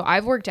out. So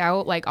I've worked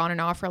out like on and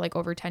off for like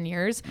over 10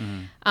 years.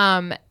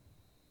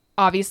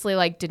 Obviously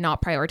like did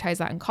not prioritize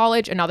that in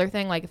college. Another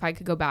thing, like if I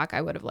could go back,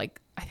 I would have like,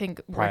 I think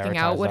working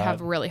out would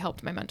have really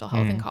helped my mental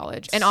health in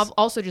college. And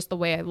also just the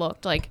way I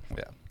looked, like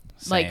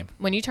Like Same.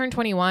 when you turn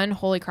 21,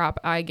 holy crap,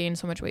 I gained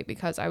so much weight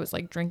because I was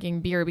like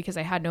drinking beer because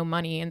I had no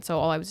money. And so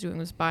all I was doing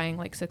was buying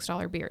like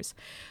 $6 beers.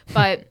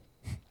 But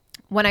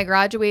when I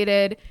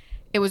graduated,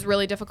 it was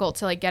really difficult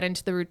to like get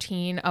into the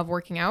routine of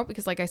working out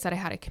because like I said, I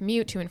had a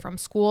commute to and from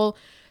school.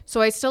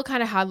 So I still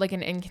kind of had like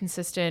an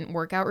inconsistent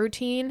workout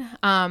routine.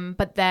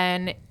 But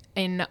then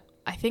in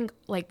I think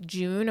like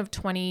June of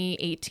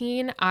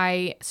 2018,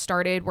 I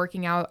started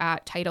working out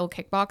at Title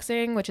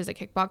Kickboxing, which is a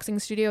kickboxing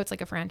studio. It's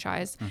like a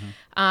franchise.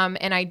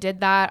 And I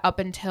did that up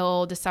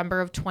until December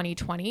of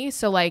 2020.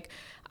 So like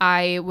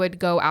I would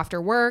go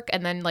after work,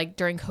 and then like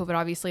during COVID,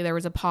 obviously there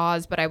was a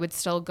pause, but I would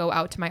still go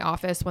out to my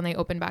office when they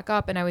opened back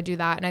up, and I would do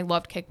that. And I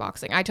loved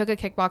kickboxing. I took a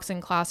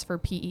kickboxing class for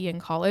PE in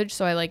college,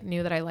 so I like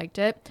knew that I liked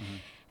it.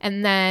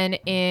 And then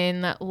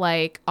in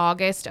like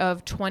August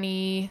of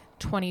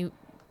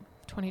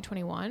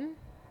 2021,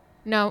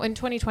 no, in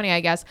 2020, I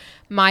guess,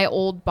 my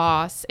old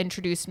boss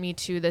introduced me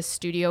to this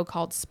studio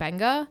called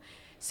Spenga.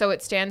 So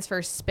it stands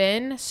for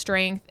spin,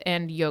 strength,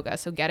 and yoga.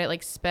 So get it,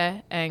 like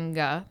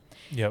Spenga.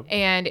 Yep.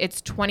 And it's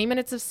 20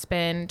 minutes of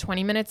spin,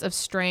 20 minutes of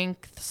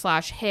strength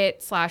 /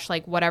 hit /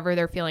 like whatever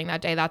they're feeling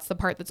that day. That's the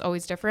part that's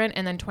always different.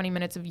 And then 20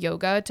 minutes of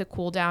yoga to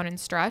cool down and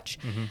stretch.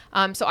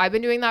 So I've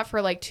been doing that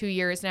for like 2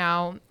 years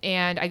now.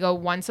 And I go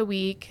once a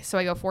week. So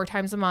I go 4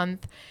 times a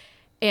month.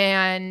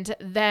 And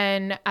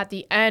then at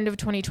the end of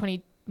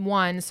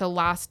 2021, so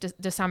last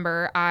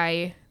December,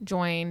 I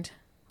joined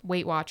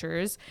Weight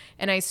Watchers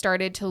and I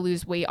started to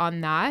lose weight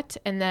on that.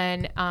 And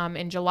then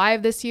in July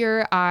of this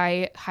year,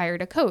 I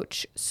hired a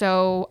coach.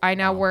 So I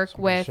now work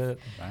with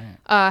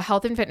a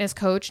health and fitness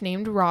coach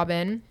named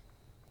Robin.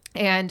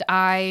 And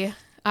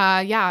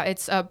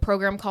it's a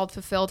program called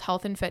Fulfilled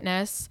Health and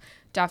Fitness.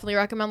 Definitely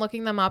recommend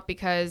looking them up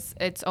because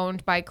it's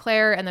owned by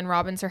Claire, and then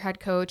Robin's her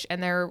head coach,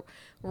 and they're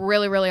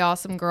really, really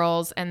awesome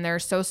girls, and they're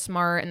so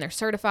smart, and they're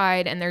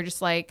certified, and they're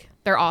just like,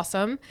 they're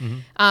awesome. She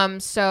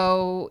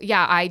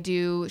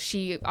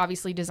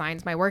obviously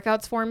designs my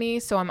workouts for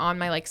me. So I'm on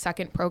my like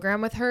second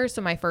program with her.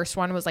 So my first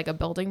one was like a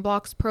building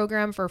blocks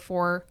program for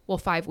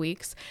 5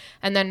 weeks.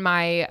 And then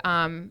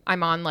I'm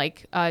on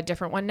like a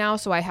different one now.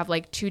 So I have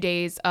like 2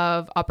 days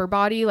of upper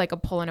body, like a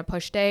pull and a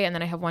push day. And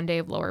then I have 1 day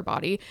of lower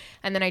body.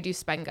 And then I do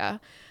Spenga.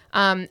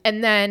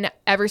 And then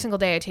every single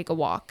day I take a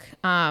walk.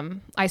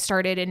 I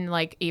started in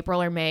like April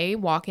or May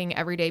walking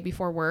every day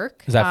before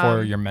work. Is that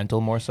for your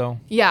mental more so?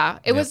 Yeah,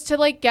 it was to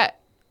like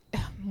get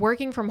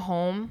working from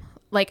home.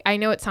 Like, I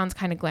know it sounds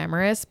kind of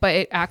glamorous, but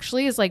it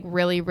actually is like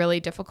really, really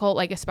difficult.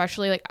 Like,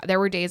 especially like there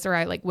were days where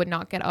I like would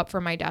not get up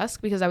from my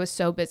desk because I was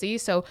so busy.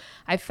 So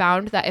I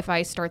found that if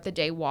I start the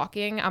day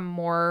walking, I'm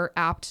more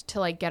apt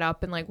to like get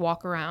up and like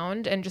walk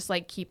around and just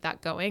like keep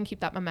that going, keep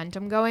that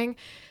momentum going.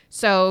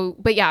 So,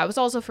 but yeah, it was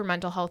also for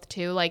mental health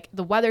too. Like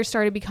the weather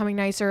started becoming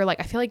nicer. Like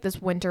I feel like this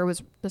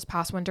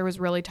past winter was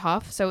really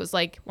tough. So it was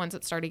like once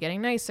it started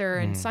getting nicer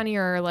and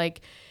sunnier,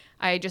 like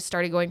I just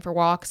started going for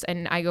walks,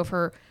 and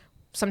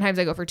sometimes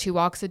I go for 2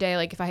 walks a day.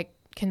 Like if I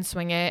can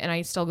swing it, and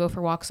I still go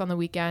for walks on the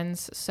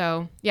weekends.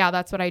 So yeah,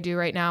 that's what I do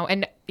right now.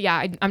 And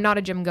yeah, I'm not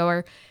a gym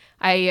goer.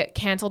 I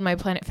canceled my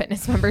Planet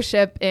Fitness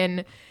membership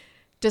in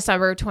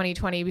December of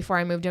 2020 before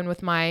I moved in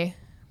with my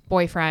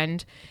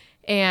boyfriend.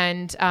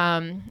 And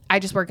I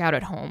just work out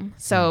at home.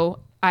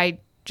 So I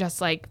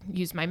just like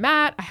use my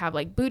mat. I have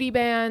like booty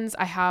bands.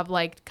 I have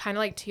like kind of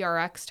like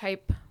TRX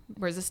type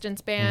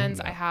resistance bands.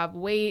 I have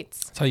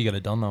weights. That's how you get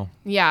it done though.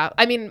 Yeah.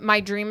 I mean, my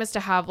dream is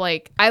to have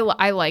like, I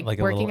like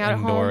working out at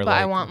home, but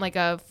I want like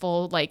a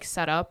full like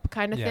setup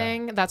kind of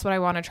thing. That's what I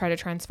want to try to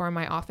transform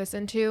my office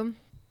into.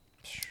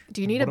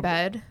 Do you need a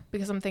bed?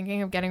 Because I'm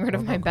thinking of getting rid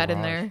of my bed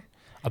in there.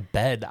 A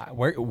bed?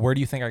 Where do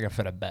you think I can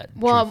fit a bed?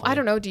 Well, truthfully? I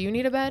don't know. Do you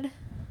need a bed?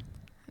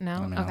 No?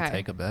 I mean, okay. I'll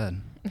take a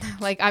bed.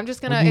 Like, I'm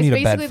just What gonna, do you it's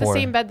need a bed basically the for?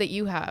 same bed that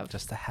you have.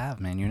 Just to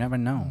have, man. You never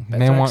know. Beds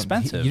Man are want,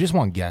 expensive. You just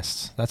want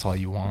guests. That's all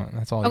you want.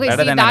 That's all. Okay,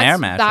 Better see, than an air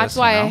mattress, that's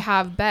why you know? I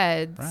have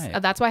beds.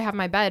 Right. That's why I have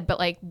my bed. But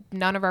like,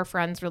 none of our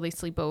friends really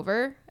sleep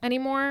over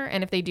anymore.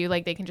 And if they do,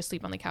 like, they can just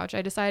sleep on the couch.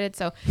 I decided.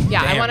 So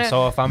yeah, Damn, I want to.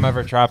 So if I'm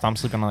ever trapped, I'm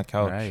sleeping on the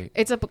couch. Right.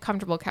 It's a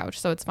comfortable couch,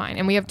 so it's fine.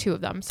 And we have 2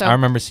 of them. So I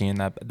remember seeing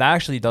that. That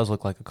actually does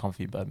look like a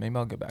comfy bed. Maybe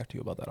I'll get back to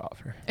you about that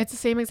offer. it's the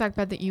same exact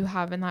bed that you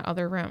have in that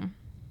other room.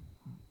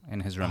 In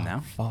his room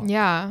now? Fuck.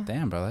 Yeah.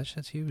 Damn, bro. That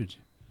shit's huge.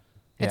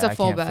 It's Yeah, a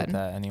full I can't fit bed.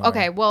 that anywhere.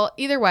 Okay, well,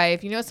 either way,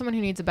 if you know someone who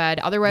needs a bed,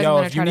 otherwise Yo, I'm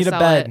going if to you try to need a sell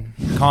bed,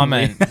 it.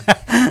 comment.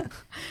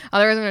 Otherwise,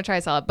 I'm going to try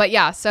to sell it. But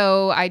yeah,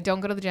 so I don't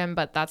go to the gym,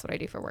 but that's what I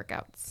do for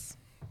workouts.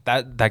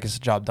 that gets the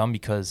job done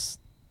because,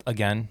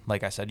 again,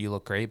 like I said, you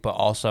look great, but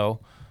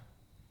also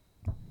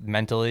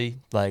mentally,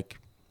 like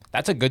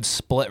that's a good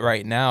split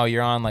right now.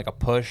 You're on like a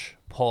push,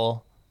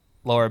 pull,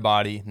 lower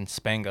body, and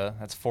Spenga.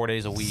 That's 4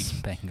 days a week.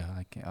 Spenga.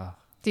 I can't,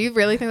 Do you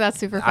really think that's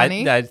super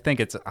funny? I think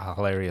it's a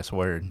hilarious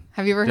word.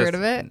 Have you ever heard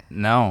of it?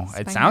 No.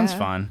 It sounds Spenga.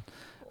 fun.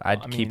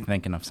 I'd keep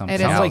thinking of something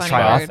It It is sounds else. like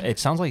funny word. it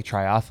sounds like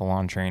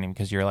triathlon training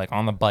because you're like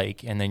on the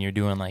bike and then you're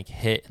doing like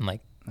hit and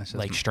like That's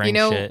just strength You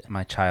know- shit.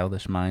 my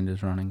childish mind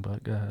is running,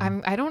 but go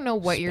ahead. I don't know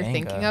what you're Spanka.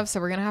 thinking of, so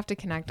we're gonna have to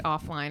connect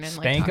offline and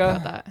like talk Spanka?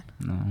 about that.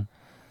 No.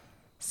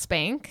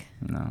 Spank?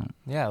 No.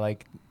 Yeah,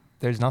 like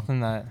there's nothing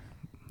that.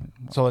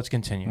 So let's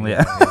continue.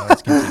 Yeah.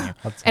 Let's continue.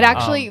 It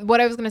actually,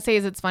 what I was going to say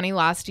is it's funny.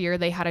 Last year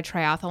they had a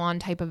triathlon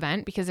type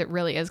event because it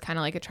really is kind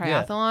of like a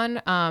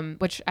triathlon,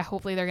 which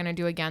hopefully they're going to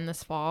do again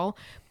this fall.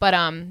 But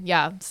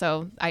yeah,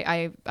 so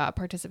I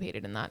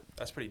participated in that.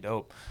 That's pretty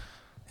dope.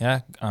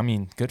 Yeah, I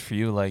mean, good for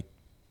you. Like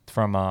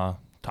from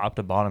top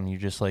to bottom, you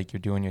just like you're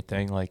doing your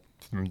thing, like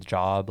from the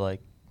job,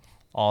 like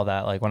all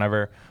that. Like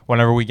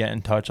whenever we get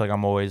in touch, like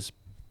I'm always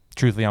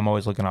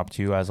looking up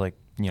to you as like,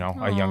 you know,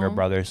 a younger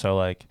brother. So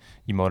like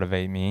you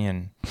motivate me,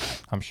 and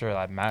I'm sure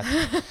that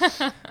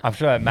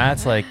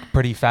Matt's like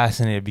pretty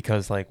fascinated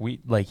because like he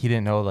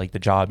didn't know like the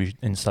job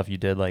and stuff you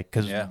did, like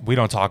because we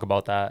don't talk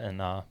about that.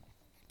 And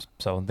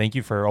so thank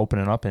you for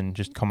opening up and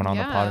just coming on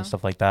the pod and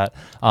stuff like that.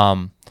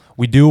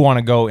 We do want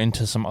to go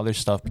into some other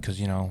stuff because,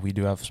 you know, we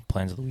do have some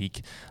plans of the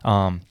week.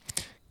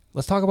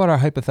 Let's talk about our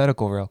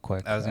hypothetical real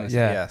quick. I was gonna say,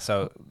 yeah.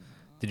 So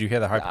did you hear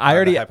the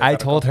I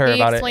told her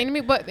about it. Explain to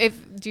me, but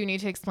do you need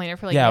to explain it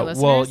for like new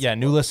listeners? Well, yeah,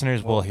 new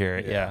listeners will hear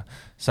it. Yeah.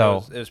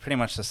 So it was pretty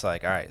much just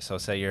like, all right, so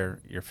say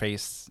you're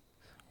faced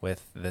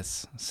with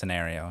this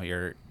scenario.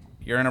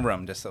 You're in a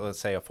room, just let's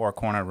say a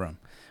 4-corner room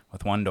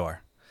with one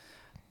door.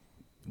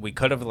 We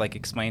could have like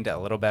explained it a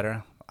little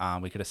better.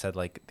 We could have said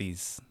like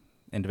these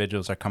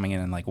individuals are coming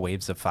in like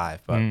waves of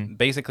 5, but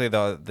basically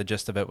the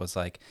gist of it was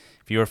like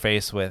if you were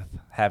faced with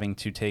having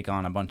to take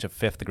on a bunch of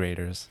 5th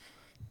graders,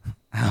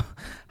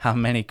 how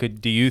many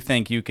do you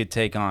think you could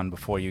take on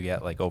before you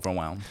get like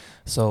overwhelmed?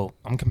 So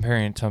I'm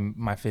comparing it to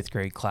my 5th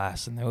grade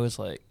class, and there was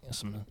like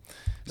some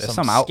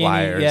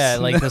outliers. Yeah,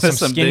 like there's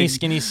some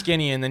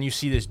skinny, and then you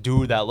see this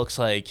dude that looks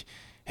like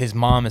his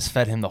mom has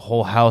fed him the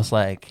whole house,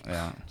 like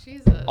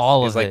Jesus.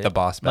 all He's of like it. the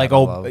boss. Like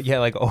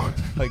like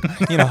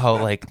you know how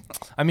like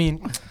I mean,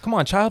 come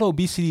on, child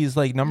obesity is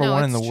like number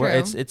one in the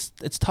world.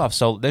 It's tough.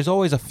 So there's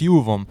always a few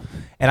of them,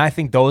 and I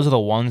think those are the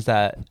ones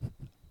that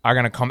are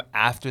going to come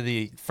after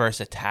the first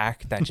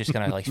attack that's just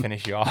going to like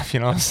finish you off. You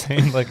know what I'm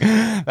saying? Like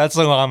that's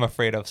what I'm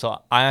afraid of. So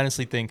I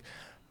honestly think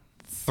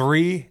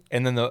 3,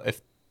 and then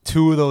if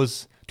two of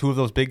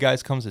those big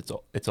guys comes,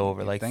 it's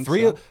over. Like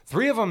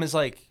three of them is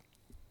like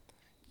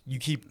you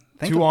keep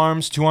two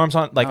arms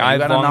on. Like I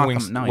have long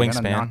wingspan. You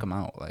gotta knock them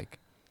out. Like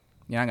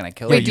you're not gonna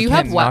kill. Wait, do you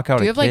have like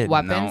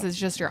weapons? No. It's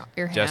just your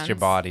hands. Just your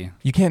body.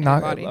 You can't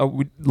knock.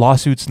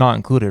 Lawsuits not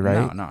included,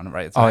 right? No,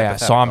 right.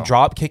 It's So I'm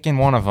drop kicking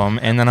one of them,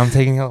 and then I'm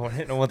taking the other one,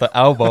 hitting him with the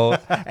elbow.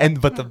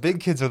 But the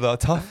big kids are the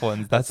tough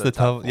ones. That's the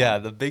tough. Yeah,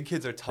 the big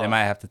kids are tough. They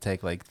might have to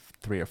take like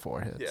 3 or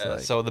 4 hits. Yeah. Like,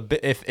 so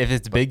if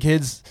it's big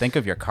kids, think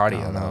of your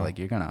cardio though. Like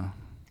you're gonna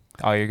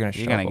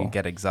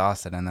get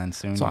exhausted, and then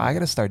soon. So I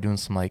gotta start doing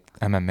some like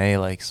MMA,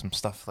 like some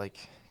stuff like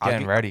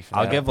getting ready for that.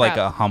 I'll give like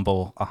a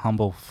humble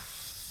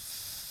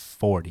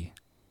 40.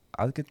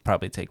 I could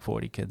probably take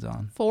 40 kids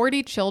on.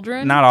 40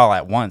 children? Not all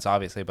at once,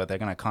 obviously, but they're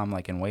gonna come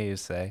like in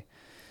waves. Say,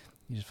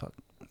 you just fuck.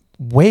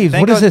 Waves?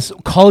 What is this?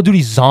 Call of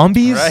Duty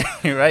Zombies?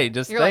 Right.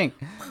 Just think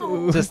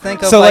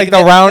of so like the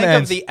round think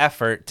ends. Of the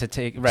effort to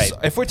take. Right. So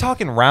if we're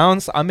talking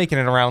rounds, I'm making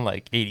it around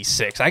like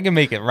 86. I can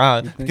make it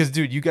round because,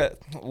 dude, you got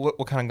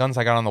what kind of guns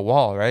I got on the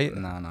wall, right?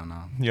 No.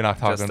 You're not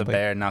talking just the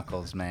bare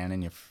knuckles, man,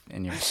 in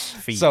your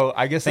feet. So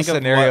I guess the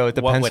scenario. It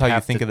depends how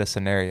you think of the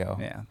scenario.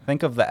 Yeah.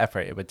 Think of the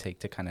effort it would take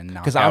to kind of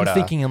knock. Because I'm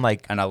thinking in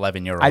like an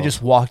 11-year-old. I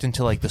just walked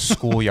into like the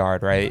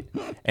schoolyard, right,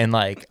 and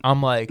like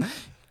I'm like.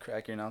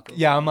 Crack your knuckles.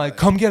 Yeah, I'm like,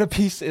 come get a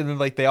piece, and then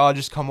like they all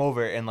just come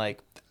over and like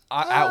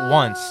at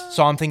once.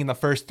 So I'm thinking the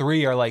first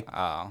 3 are like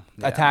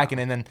attacking,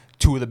 and then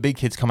 2 of the big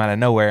kids come out of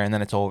nowhere, and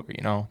then it's over.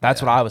 You know,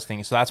 that's what I was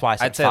thinking. So that's why I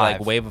said I'd say 5.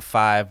 like wave of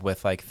 5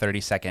 with like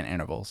 30-second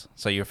intervals.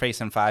 So you're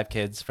facing 5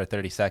 kids for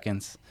 30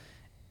 seconds.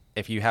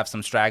 If you have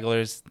some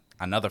stragglers,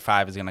 another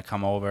 5 is gonna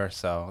come over.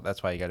 So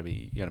that's why you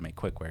gotta make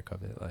quick work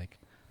of it. Like,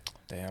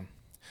 damn.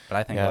 But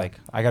I think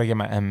I gotta get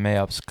my MMA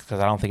ups because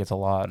I don't think it's a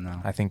lot.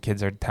 No. I think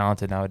kids are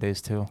talented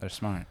nowadays too. They're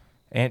smart.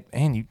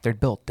 And they're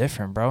built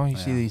different, bro. You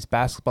see these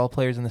basketball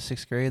players in the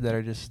 6th grade that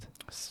are just.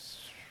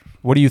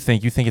 What do you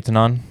think? You think it's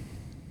none?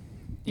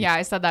 Yeah,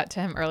 I said that to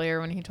him earlier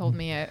when he told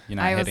me it. You're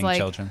not hitting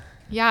children.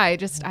 Yeah, I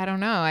don't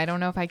know. I don't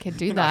know if I could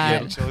do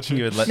that.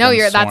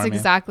 That's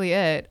exactly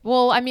it.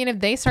 Well, I mean, if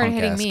they started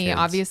hitting me, kids.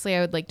 Obviously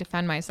I would like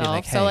defend myself.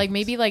 Like, hey. So like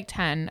maybe like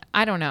 10.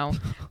 I don't know.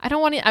 I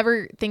don't want to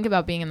ever think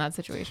about being in that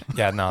situation.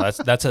 Yeah, no,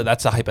 that's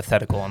a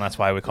hypothetical, and that's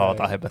why we call it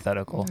the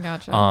hypothetical.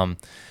 Gotcha.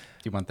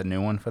 Do you want the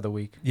new one for the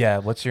week?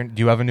 Yeah. Do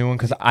you have a new one?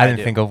 Because I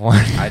didn't think of one.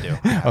 I do.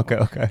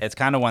 Okay. It's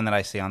kind of one that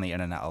I see on the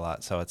internet a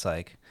lot. So it's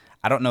like,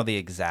 I don't know the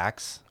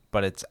exacts,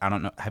 but I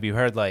don't know. Have you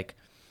heard like,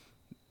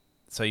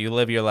 so you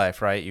live your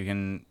life, right?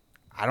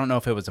 I don't know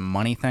if it was a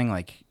money thing,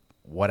 like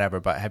whatever,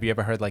 but have you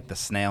ever heard like the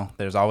snail?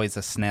 There's always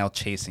a snail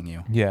chasing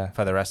you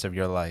for the rest of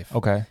your life.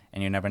 Okay.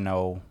 And you never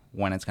know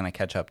when it's going to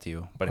catch up to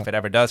you. But if it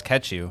ever does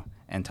catch you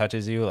and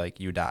touches you,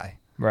 like you die.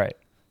 Right.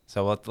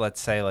 So let's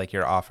say like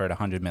you're offered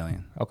 $100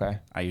 million. Okay.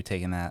 Are you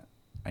taking that?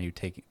 You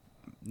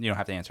don't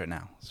have to answer it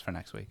now. It's for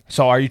next week.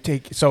 So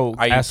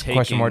ask the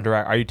question more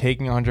direct. Are you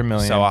taking $100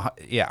 million? So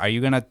are you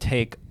going to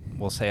take,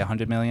 we'll say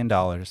 $100 million,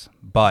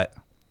 but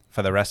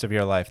for the rest of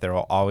your life, there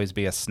will always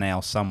be a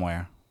snail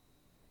somewhere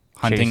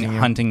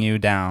hunting you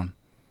down.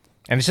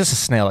 And it's just a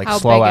snail, like How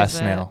slow big ass is it?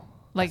 snail.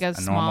 Like a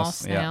small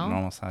snail? Yeah,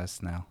 normal sized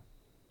snail.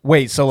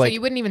 Wait, so like, so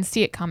you wouldn't even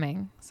see it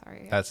coming.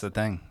 Sorry. That's the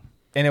thing.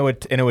 and it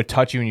would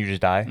touch you and you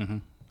just die. Mm-hmm.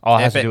 All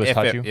it has to do is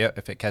touch you. Yeah,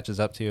 if it catches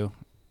up to you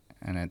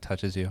and it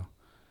touches you,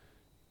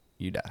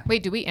 you die.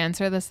 Wait, do we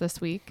answer this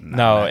week?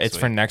 No, it's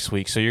for next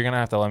week. So you're gonna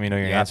have to let me know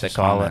your You have answer. to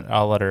So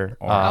I'll let her.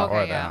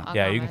 Okay, that. I'll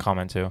yeah, you can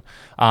comment. comment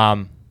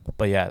too.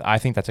 But yeah, I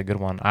think that's a good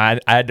one. I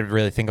had to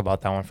really think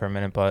about that one for a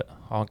minute, but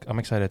I'm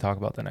excited to talk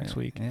about the next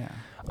week. Yeah.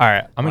 All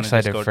right, I'm Wanna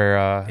excited just go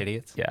for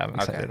idiots. Yeah, I'm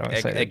excited. Okay. I'm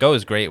excited. It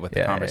goes great with the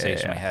Yeah,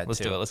 conversation yeah. we had. Let's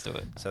too. do it. Let's do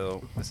it.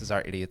 So this is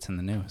our idiots in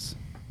the news.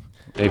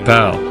 Hey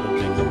pal,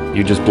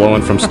 you just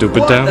blowing from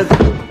stupid town?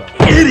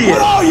 Idiot!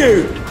 What are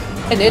you?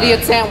 An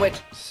idiot sandwich.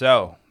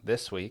 So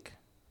this week,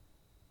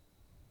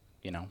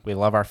 we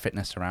love our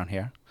fitness around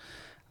here,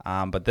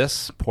 but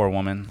this poor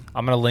woman.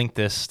 I'm gonna link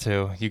this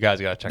too. You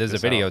guys gotta check. There's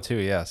this a video out. too,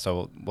 yeah.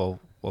 So we'll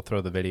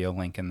throw the video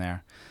link in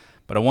there.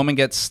 But a woman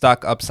gets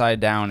stuck upside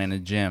down in a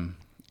gym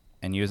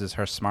and uses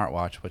her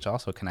smartwatch, which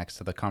also connects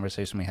to the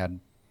conversation we had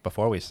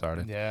before we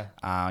started.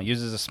 Yeah.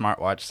 Uses a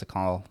smartwatch to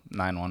call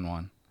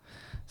 911.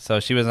 So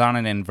she was on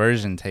an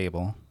inversion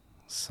table.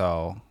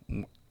 So I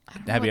don't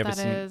have know you what ever that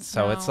seen? is,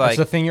 So no. it's like It's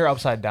the thing you're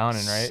upside down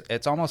in, right?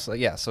 It's almost like,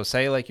 yeah. So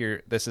say like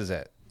this is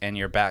it, and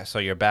your back. So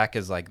your back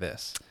is like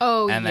this.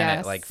 Oh, and then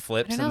yes. it like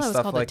flips I didn't know and that was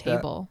stuff called like a that.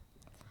 table.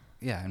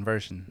 Yeah,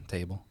 inversion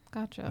table.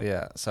 Gotcha.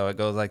 Yeah, so it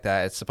goes like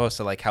that. It's supposed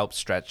to like help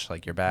stretch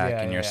like your back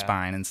and your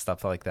spine and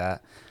stuff like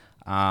that.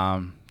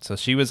 So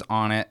she was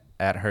on it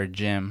at her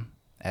gym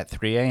at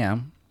 3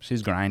 a.m.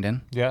 She's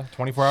grinding. Yeah,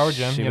 24-hour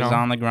gym. She was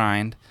on the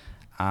grind.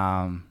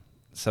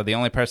 So the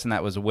only person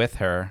that was with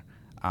her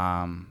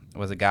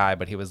was a guy,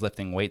 but he was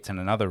lifting weights in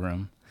another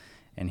room,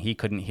 and he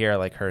couldn't hear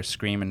like her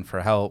screaming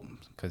for help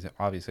because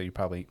obviously you're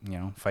probably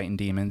fighting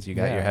demons. You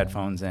got your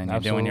headphones in. You're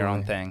doing your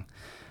own thing.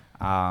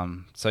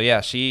 So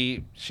yeah,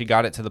 she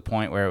got it to the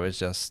point where it was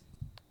just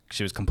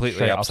she was completely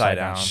Straight upside upside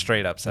down, down.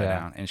 straight upside Yeah.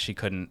 down, and she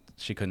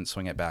couldn't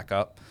swing it back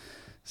up.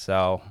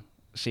 So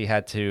she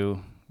had to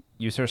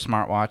use her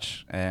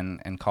smartwatch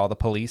and call the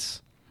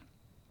police.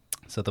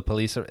 So the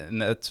police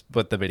and that's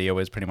what the video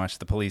is pretty much.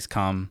 The police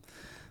come,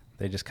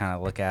 they just kind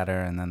of look at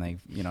her and then they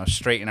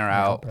straighten her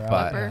out.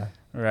 But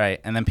right,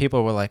 and then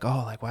people were like,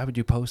 "Oh, like why would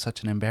you post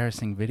such an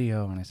embarrassing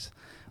video?" And it's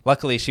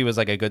luckily she was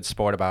like a good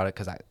sport about it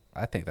because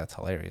I think that's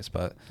hilarious.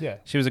 But Yeah.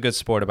 she was a good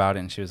sport about it,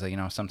 and she was like,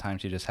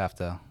 sometimes you just have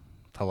to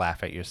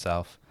laugh at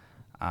yourself.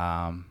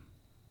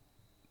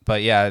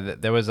 But yeah,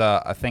 there was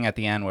a thing at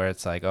the end where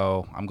it's like,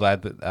 oh, I'm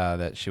glad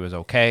that she was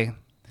okay.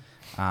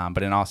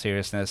 But in all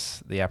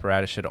seriousness, the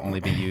apparatus should only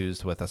be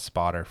used with a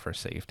spotter for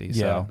safety.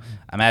 Yeah. So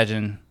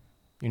imagine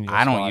You need a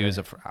I don't spotter. use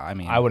it. I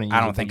mean, I wouldn't use I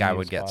it, don't but think you I need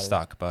would get spotters.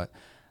 stuck, but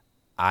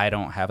I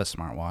don't have a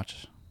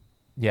smartwatch.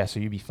 Yeah, so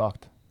you'd be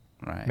fucked.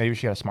 Right. Maybe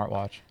she had a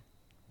smartwatch.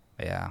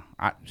 Yeah.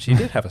 She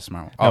did have a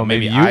smartwatch. No, Oh,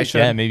 maybe you. I should.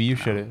 Yeah, maybe you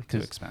No, should. too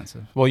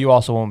expensive. Well, you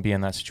also won't be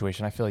in that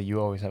situation. I feel like you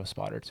always have a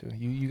spotter too.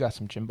 You got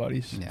some gym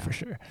buddies Yeah. for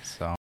sure.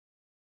 So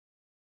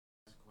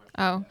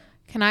Oh,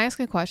 can I ask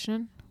a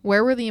question?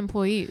 Where were the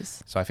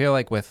employees? I feel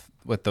like with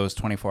those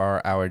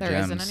 24-hour There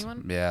gyms, isn't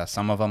anyone? yeah,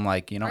 some of them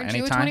like Aren't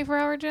you a anytime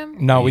 24-hour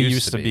gym? No, We we used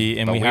used to to be, be,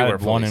 and but we we had were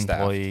one fully staffed.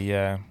 employee.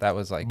 Yeah, that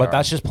was like, but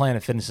that's just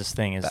Planet Fitness's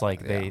thing. Is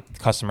like they yeah.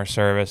 customer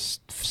service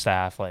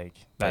staff. Like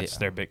that's yeah.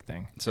 their big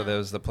thing. so there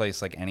was the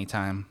place like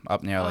anytime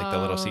up near like the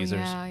Little Oh, Caesars.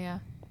 Yeah.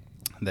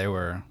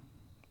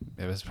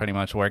 It was pretty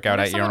much work out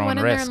What if at your someone own went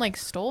in there risk. and like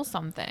stole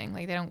something?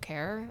 Like they don't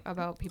care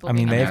about people. I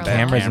mean, being they in have there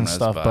alone? cameras and cameras,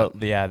 stuff, but-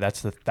 but yeah,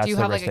 that's the Do you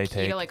have like risk a they key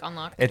take. to like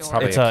unlock the It's door?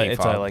 Probably it's a a key it's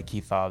a fob. like key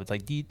fob. It's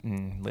like deet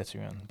and lets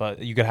you in. But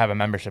you could have a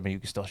membership and you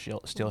can still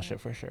steal shit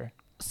for sure.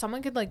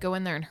 Someone could like go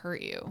in there and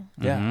hurt you.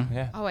 Yeah, Mhm.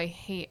 yeah. Oh, I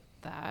hate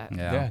that.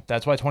 Yeah. Yeah,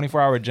 that's why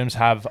 24-hour gyms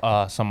have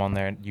someone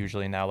there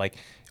usually now. Like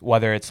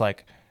whether it's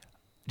like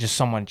just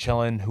someone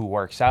chilling who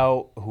works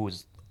out,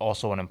 who's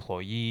also an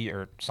employee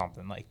or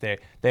something. Like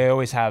they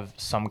always have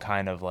some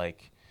kind of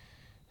like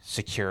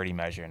security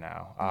measure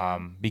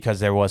now. Because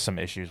there was some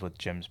issues with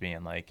gyms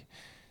being like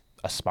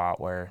a spot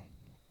where,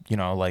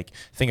 like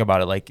think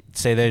about it. Like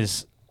say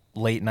there's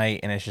late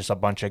night and it's just a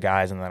bunch of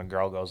guys and then a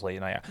girl goes late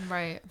night.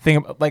 Right.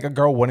 Like a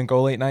girl wouldn't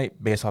go late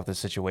night based off the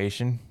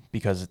situation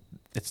because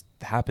it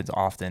happens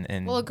often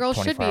in Well, a girl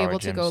should be 24-hour able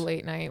to go gyms.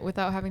 late night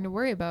without having to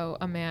worry about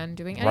a man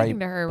doing anything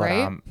to her, but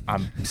right?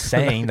 I'm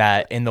saying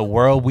that in the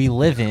world we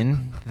live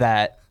in,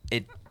 that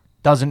it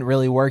doesn't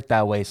really work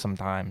that way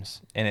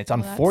sometimes, and it's Well,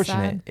 that's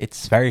unfortunate. sad.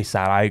 It's very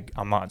sad.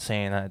 I'm not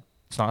saying that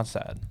it's not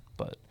sad,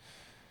 but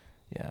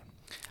yeah,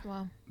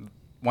 Wow.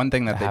 One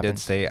thing that That they did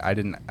happens. say,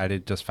 I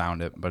did just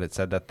found it, but it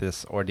said that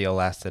this ordeal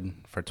lasted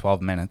for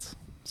 12 minutes.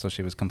 So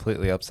she was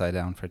completely upside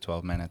down for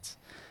 12 minutes.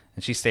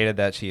 And she stated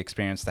that she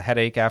experienced a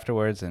headache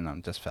afterwards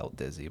and just felt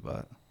dizzy.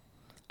 But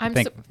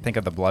think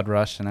of the blood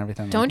rush and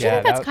everything. Don't you Yeah,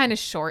 think that's that- kind of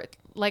short?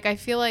 Like, I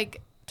feel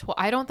like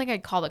I don't think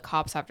I'd call the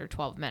cops after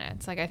 12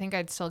 minutes. Like, I think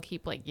I'd still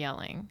keep like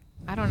yelling.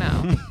 I don't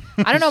know.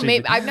 I don't know.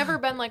 Maybe I've never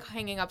been like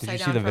hanging upside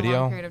see down the for a video?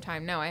 long period of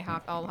time. No,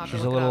 I'll have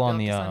She's to a look little it up.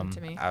 on You'll the, have to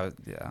send it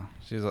to me. Yeah,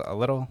 she's a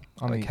little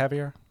On like the-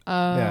 heavier.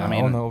 Yeah, I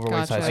mean, on the overweight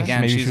gotcha. side. So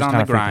Again, maybe she's she was on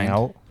kinda the freaking grind.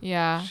 out.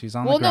 Yeah. She's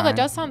on well, the no, that grind.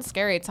 does sound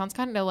scary. It sounds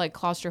kind of like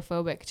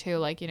claustrophobic too.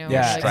 Like, you know,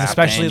 Yeah, like, and strapped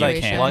especially in, like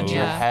you can't plunge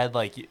your move. head,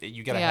 like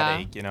you get a Yeah.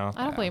 headache, you know.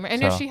 I don't blame her.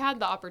 And So- if she had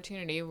the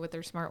opportunity with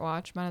her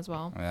smartwatch, might as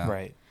well. Yeah.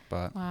 Right.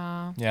 But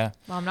Wow. Yeah.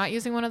 Well, I'm not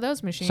using one of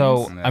those machines.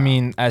 So Yeah. I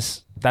mean,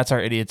 as that's our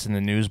idiots in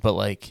the news, but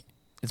like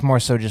it's more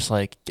so just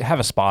like have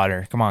a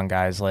spotter. Come on,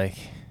 guys, like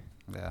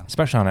yeah.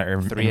 especially on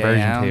an 3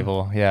 inversion a.m.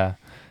 table. Yeah,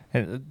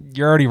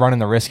 you're already running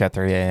the risk at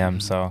 3 a.m.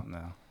 So No.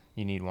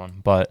 you need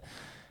one. But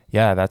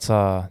yeah, that's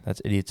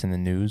idiots in the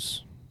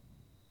news,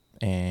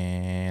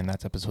 and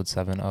that's episode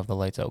 7 of the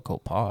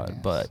Lightsoutco pod. Yes.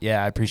 But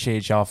yeah, I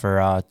appreciate y'all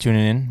for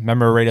tuning in.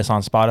 Remember, rate us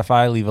on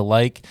Spotify, leave a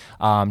like,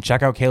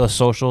 check out Kayla's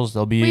socials.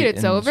 They'll be Wait, it's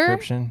in the over?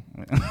 description.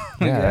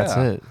 Yeah, that's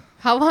it.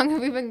 How long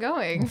have we been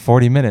going?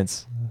 40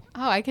 minutes.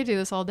 Oh, I could do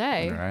this all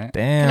day. Right.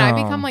 Damn. Can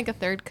I become like a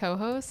third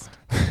co-host?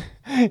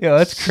 Yeah,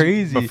 that's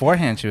crazy.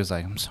 Beforehand, she was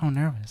like, "I'm so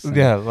nervous."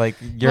 Yeah, like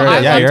you're Well, I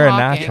love you're a talking,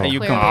 natural. You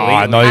clearly. Oh,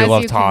 I know As you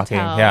love can talking.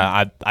 tell.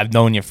 Yeah, I've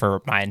known you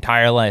for my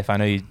entire life. I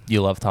know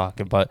you love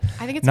talking, but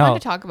I think it's No. fun to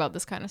talk about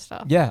this kind of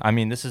stuff. yeah, I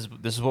mean this is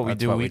what we That's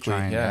do what we weekly.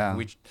 try and- yeah,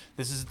 yeah.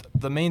 this is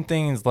the main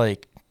thing is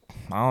like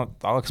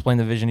I'll explain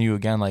the vision to you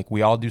again. Like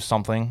we all do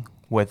something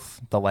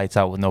with the lights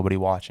out with nobody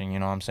watching. You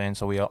know what I'm saying?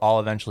 So we all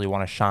eventually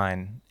want to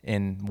shine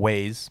in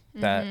ways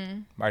that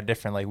are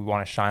different. Like we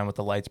want to shine with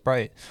the lights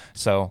bright.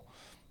 So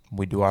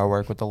we do our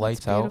work with the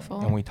lights out beautiful.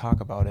 and we talk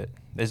about it.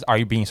 Are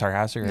you being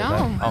sarcastic? Or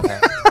No. Okay.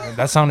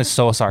 That sounded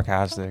so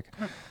sarcastic.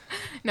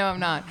 No, I'm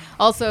not.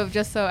 Also,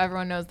 just so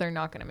everyone knows, they're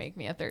not going to make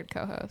me a third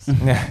co-host.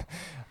 Yeah.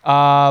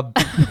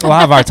 We'll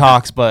have our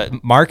talks,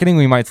 but marketing,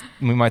 we might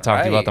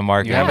talk to you about the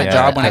marketing. You have a Yeah,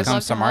 job when I'd it comes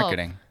love to to help.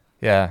 marketing,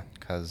 Yeah.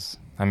 because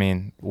I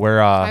mean, we're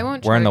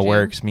won't in the charge you.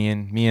 works. Me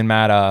and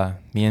Matt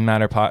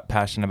are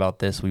passionate about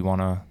this. We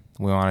wanna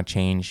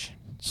change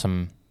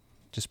some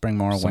just bring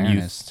more some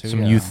awareness youth, to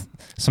some yeah. youth,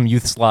 some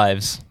youth's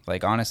lives.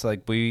 Like honestly,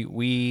 like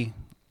we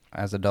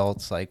as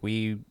adults, like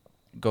we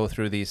go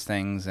through these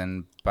things,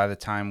 and by the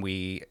time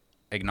we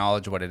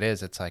acknowledge what it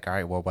is, it's like, all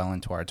right, we're well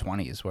into our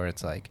 20s, where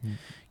it's like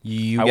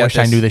I wish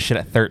I knew this shit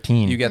at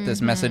 13. You get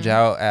this message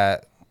out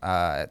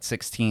at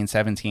 16,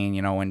 17,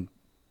 you know, when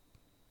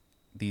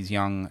these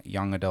young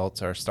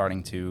adults are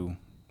starting to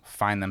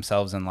find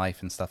themselves in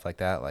life and stuff like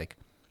that, like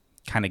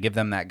kind of give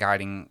them that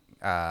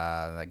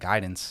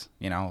guidance,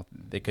 you know,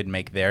 they could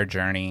make their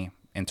journey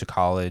into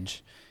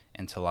college,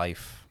 into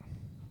life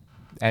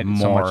and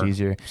so much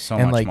easier. so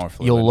and much like more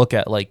fluid. you'll look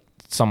at like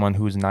someone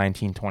who's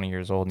 19, 20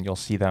 years old, and you'll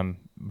see them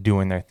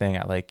doing their thing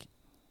at like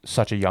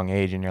such a young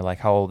age, and you're like,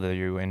 how old are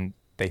you? And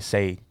they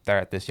say they're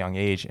at this young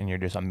age, and you're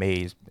just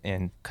amazed,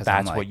 and 'Cause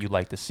that's I'm what like- you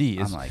like to see.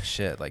 Is I'm like,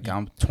 shit, like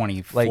I'm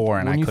 24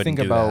 like and I couldn't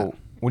do that.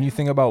 when you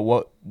think about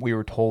what we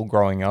were told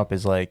growing up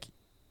is like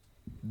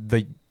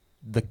the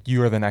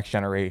you are the next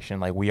generation,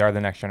 like we are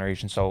the next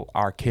generation, so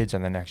our kids are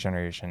the next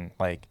generation.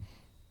 Like,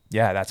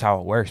 yeah, that's how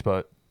it works,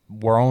 but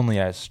we're only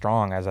as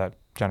strong as that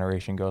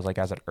generation goes. Like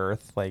as an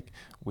earth, like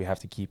we have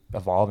to keep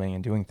evolving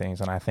and doing things.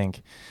 And I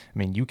think, I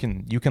mean, you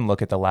can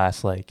look at the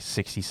last like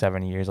 60,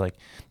 70 years, like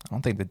I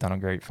don't think they've done a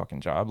great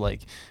fucking job.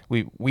 Like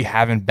we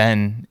haven't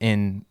been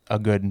in a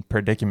good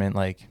predicament,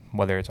 like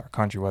whether it's our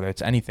country, whether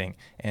it's anything,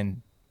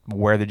 and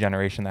we're the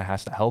generation that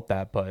has to help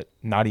that. But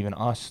not even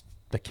us,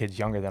 the kids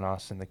younger than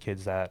us and the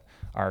kids that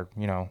are,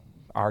 you know,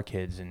 our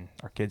kids and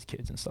our kids'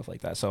 kids and stuff like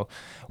that. So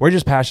we're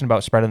just passionate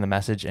about spreading the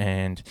message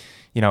and,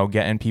 you know,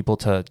 getting people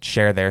to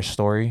share their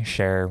story,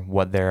 share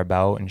what they're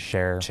about, and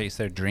Chase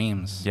their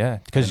dreams. Yeah,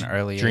 because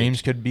early dreams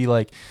age. could be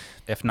like,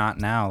 If not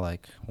now,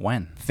 like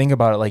when? think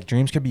about it, like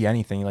dreams could be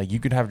anything. Like you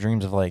could have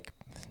dreams of like,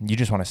 you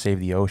just want to save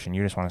the ocean.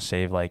 You just want to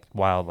save like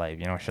wildlife,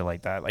 you know, shit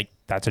like that. Like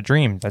that's a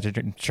dream. That's a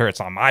dream. Sure, it's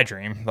not my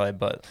dream,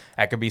 but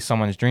that could be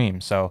someone's dream.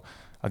 So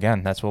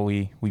again, that's what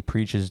we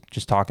preach, is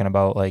just talking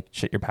about like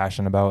shit you're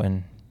passionate about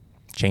and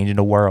changing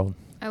the world.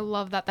 I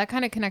love that. That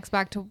kind of connects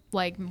back to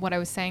like what I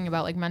was saying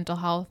about like mental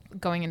health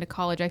going into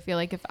college. I feel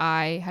like if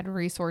I had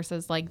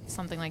resources like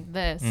something like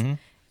this,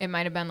 it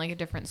might have been like a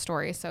different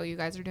story. So you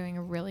guys are doing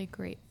a really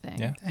great thing.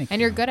 Yeah. Thank and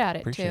you. you're good at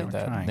it Appreciate too.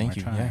 that. trying, Thank we're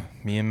you. trying. Yeah,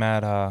 me and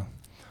Matt,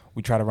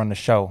 we try to run the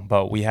show,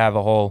 but we have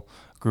a whole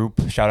group.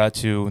 Shout out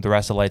to the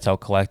rest of Lights Out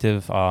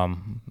Collective.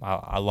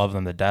 I love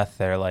them to death.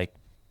 They're like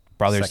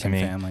brothers Second to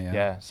me. family,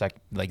 yeah.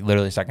 Like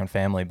literally second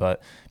family.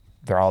 But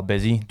they're all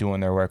busy doing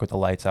their work with the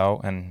lights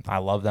out, and I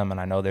love them, and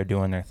I know they're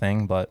doing their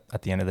thing. But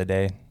at the end of the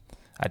day,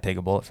 I'd take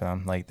a bullet for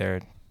them. Like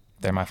they're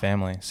my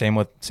family. Same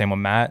with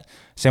Matt.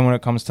 Same when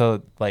it comes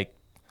to like,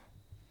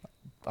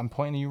 I'm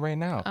pointing to you right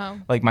now. Oh.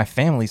 Like my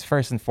family's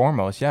first and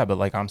foremost, yeah. But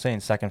like I'm saying,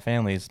 second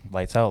family's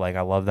lights out. Like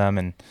I love them,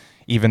 and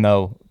even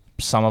though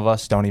some of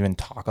us don't even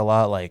talk a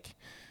lot, like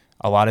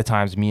a lot of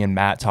times me and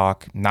Matt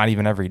talk, not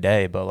even every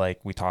day, but like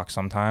we talk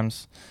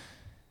sometimes.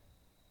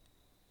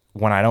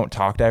 When I don't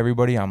talk to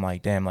everybody, I'm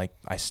like, damn, like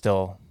I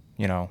still,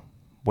 you know,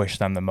 wish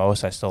them the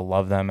most. I still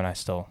love them, and I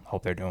still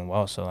hope they're doing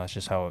well. So that's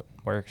just how it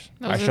works.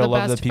 Those I are show the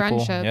love to best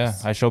people. friendships.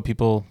 Yeah, I show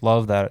people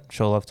love that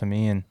show love to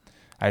me, and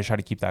I just try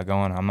to keep that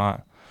going. I'm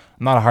not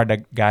a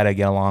hard guy to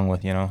get along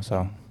with, you know.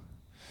 So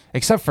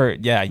Except for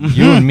you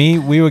and me,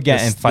 we would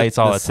get in fights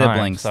all the time.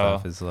 Sibling So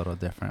stuff is a little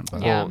different.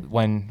 But Yeah.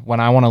 when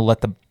I want to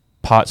let the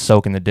pot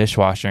soak in the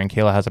dishwasher and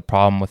Kayla has a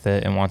problem with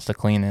it and wants to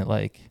clean it,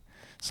 like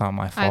it's not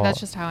my fault. That's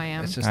just how I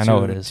am. it's just I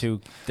know it is.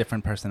 two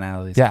different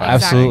personalities. Yeah, fighting.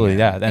 absolutely.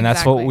 Yeah, and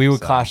that's what Exactly. we would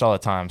So- clash all the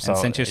time. So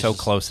And since you're it's so just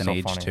close in so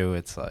age funny. too,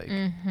 it's like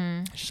Mm-hmm.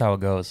 It's just how it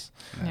goes.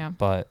 Yeah.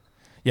 But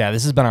yeah,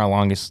 this has been our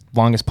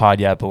longest pod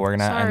yet, but we're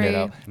gonna end it Sorry.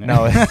 up.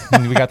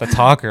 No, we got the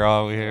talker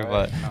over here,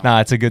 but no,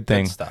 it's a good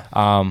thing. stuff.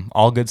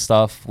 All good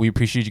stuff. We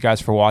appreciate you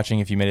guys for watching.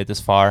 If you made it this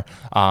far,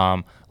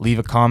 leave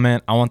a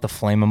comment. I want the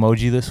flame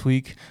emoji this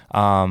week.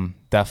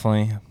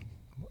 Definitely.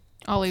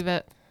 I'll leave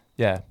it.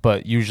 Yeah,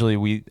 but usually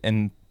we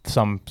in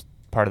some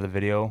part of the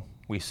video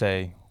we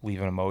say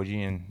leave an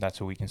emoji, and that's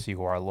so we can see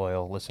who our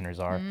loyal listeners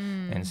are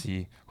and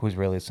see who's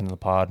really listening to the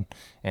pod,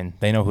 and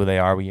they know who they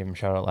are. We gave them a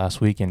shout out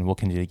last week, and we'll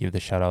continue to give the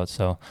shout out.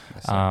 So,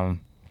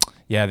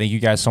 yeah, thank you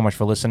guys so much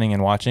for listening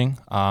and watching.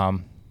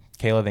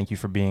 Kayla, thank you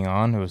for being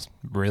on. It was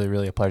really,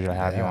 really a pleasure to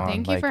have you on.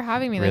 Thank you for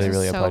having me. Really, This was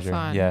really a so pleasure.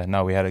 fun. Yeah,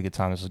 no, we had a good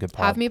time. This was a good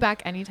pod. Have me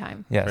back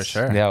anytime. Yes, For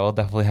sure. Yeah, we'll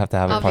definitely have to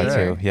have a I'll part be two.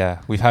 there.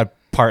 Yeah, we've had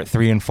part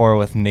 3 and 4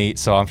 with Nate,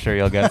 so I'm sure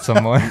you'll get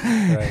some more.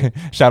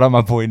 Shout out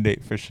my boy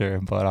Nate for sure.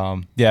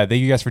 But yeah,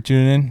 thank you guys for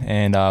tuning in,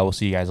 and we'll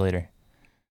see you guys later.